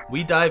recorded.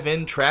 We dive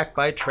in track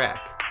by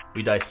track.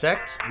 We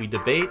dissect, we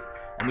debate,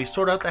 and we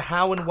sort out the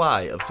how and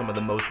why of some of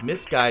the most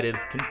misguided,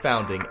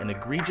 confounding, and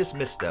egregious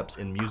missteps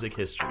in music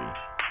history.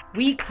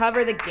 We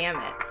cover the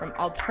gamut, from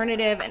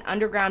alternative and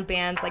underground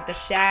bands like The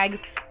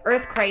Shags,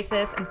 Earth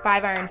Crisis, and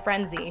Five Iron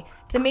Frenzy,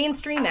 to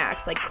mainstream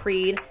acts like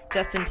Creed,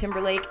 Justin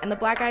Timberlake, and the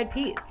Black Eyed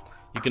Peas.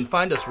 You can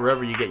find us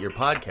wherever you get your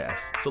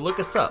podcasts, so look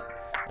us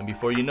up, and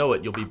before you know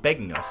it, you'll be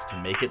begging us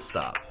to make it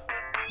stop.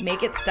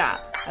 Make It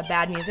Stop, a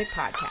bad music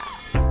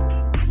podcast.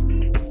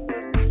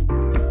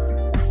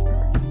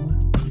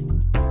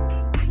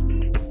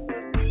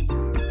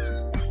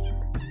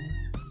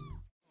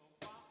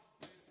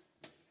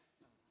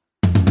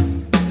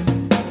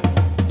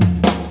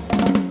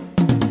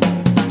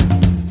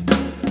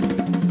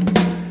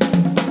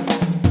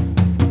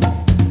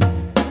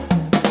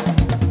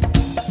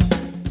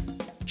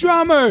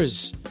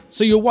 Drummers!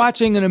 So you're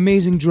watching an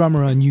amazing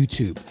drummer on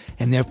YouTube,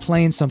 and they're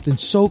playing something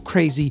so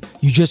crazy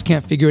you just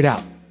can't figure it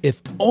out.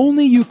 If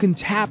only you can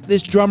tap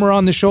this drummer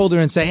on the shoulder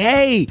and say,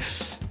 hey,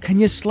 can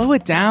you slow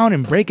it down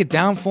and break it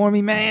down for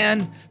me,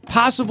 man?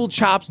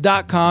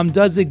 PossibleChops.com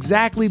does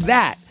exactly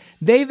that.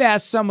 They've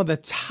asked some of the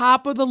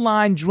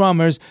top-of-the-line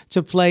drummers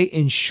to play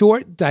in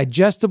short,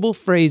 digestible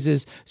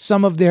phrases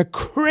some of their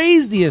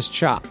craziest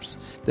chops.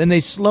 Then they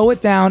slow it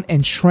down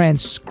and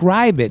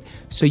transcribe it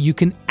so you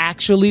can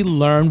actually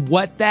learn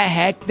what the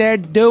heck they're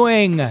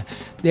doing.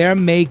 They're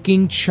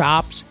making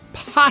chops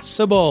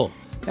possible.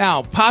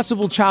 Now,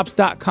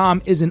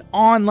 PossibleChops.com is an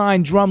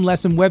online drum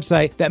lesson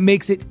website that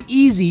makes it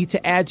easy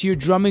to add to your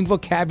drumming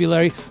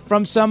vocabulary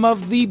from some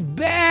of the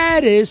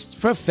baddest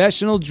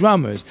professional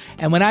drummers.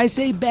 And when I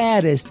say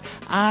baddest,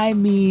 I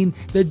mean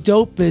the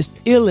dopest,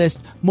 illest,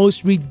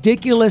 most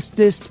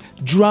ridiculousest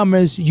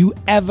drummers you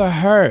ever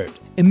heard.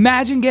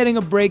 Imagine getting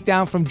a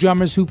breakdown from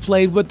drummers who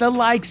played with the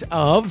likes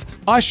of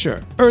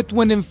Usher, Earth,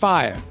 Wind &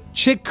 Fire,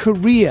 Chick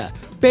Corea,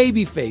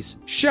 Babyface,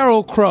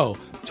 Sheryl Crow,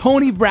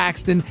 Tony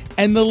Braxton,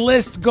 and the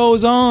list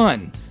goes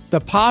on. The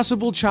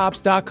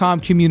PossibleChops.com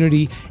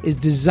community is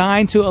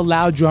designed to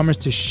allow drummers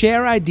to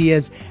share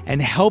ideas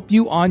and help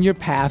you on your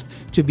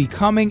path to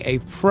becoming a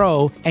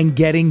pro and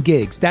getting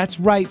gigs. That's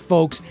right,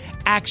 folks,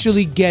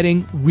 actually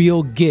getting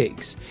real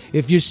gigs.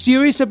 If you're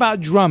serious about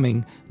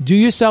drumming, do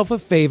yourself a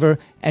favor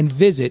and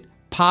visit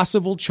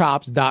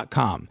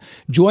PossibleChops.com.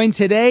 Join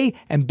today,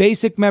 and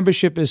basic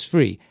membership is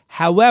free.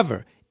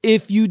 However,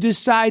 if you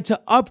decide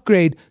to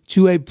upgrade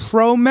to a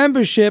pro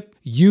membership,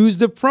 use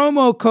the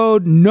promo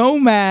code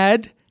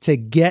NOMAD to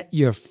get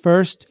your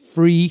first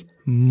free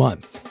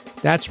month.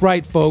 That's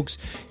right, folks.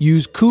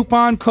 Use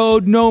coupon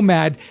code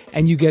NOMAD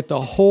and you get the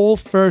whole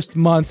first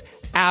month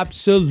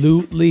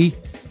absolutely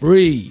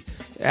free.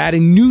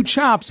 Adding new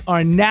chops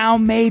are now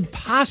made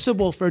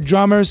possible for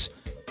drummers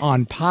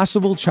on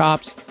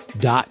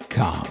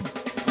PossibleChops.com.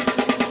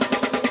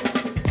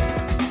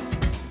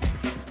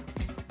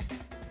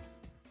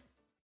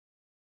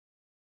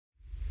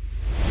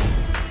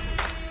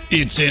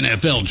 It's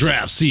NFL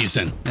draft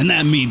season, and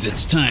that means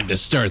it's time to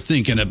start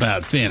thinking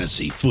about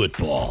fantasy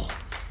football.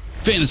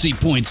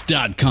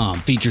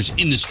 FantasyPoints.com features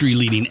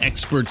industry-leading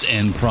experts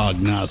and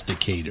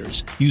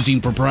prognosticators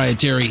using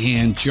proprietary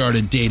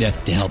hand-charted data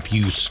to help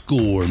you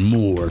score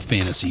more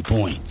fantasy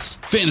points.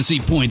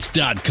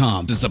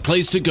 FantasyPoints.com is the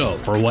place to go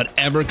for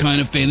whatever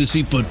kind of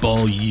fantasy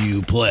football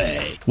you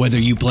play. Whether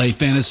you play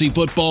fantasy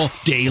football,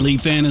 daily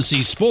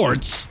fantasy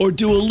sports, or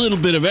do a little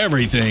bit of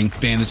everything,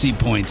 Fantasy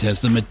Points has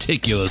the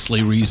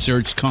meticulously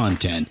researched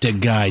content to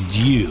guide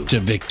you to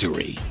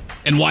victory.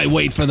 And why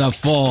wait for the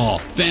fall?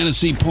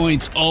 Fantasy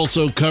Points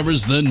also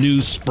covers the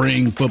new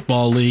spring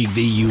football league,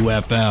 the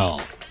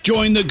UFL.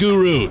 Join the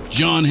guru,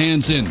 John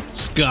Hansen,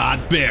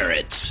 Scott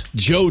Barrett,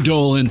 Joe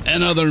Dolan,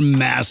 and other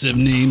massive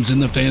names in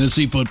the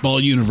fantasy football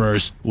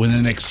universe with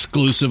an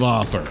exclusive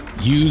offer.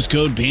 Use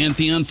code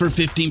Pantheon for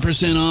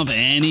 15% off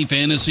any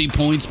Fantasy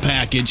Points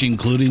package,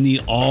 including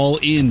the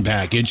all-in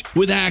package,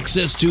 with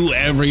access to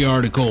every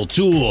article,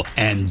 tool,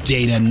 and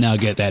data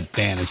nugget that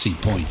Fantasy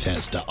Points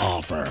has to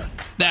offer.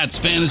 That's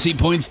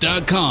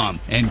fantasypoints.com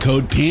and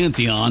code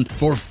Pantheon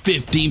for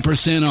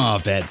 15%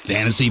 off at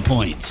Fantasy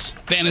Points.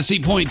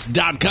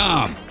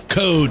 Fantasypoints.com.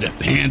 Code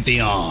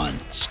Pantheon.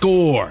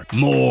 Score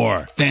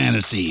more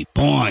fantasy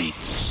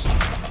points.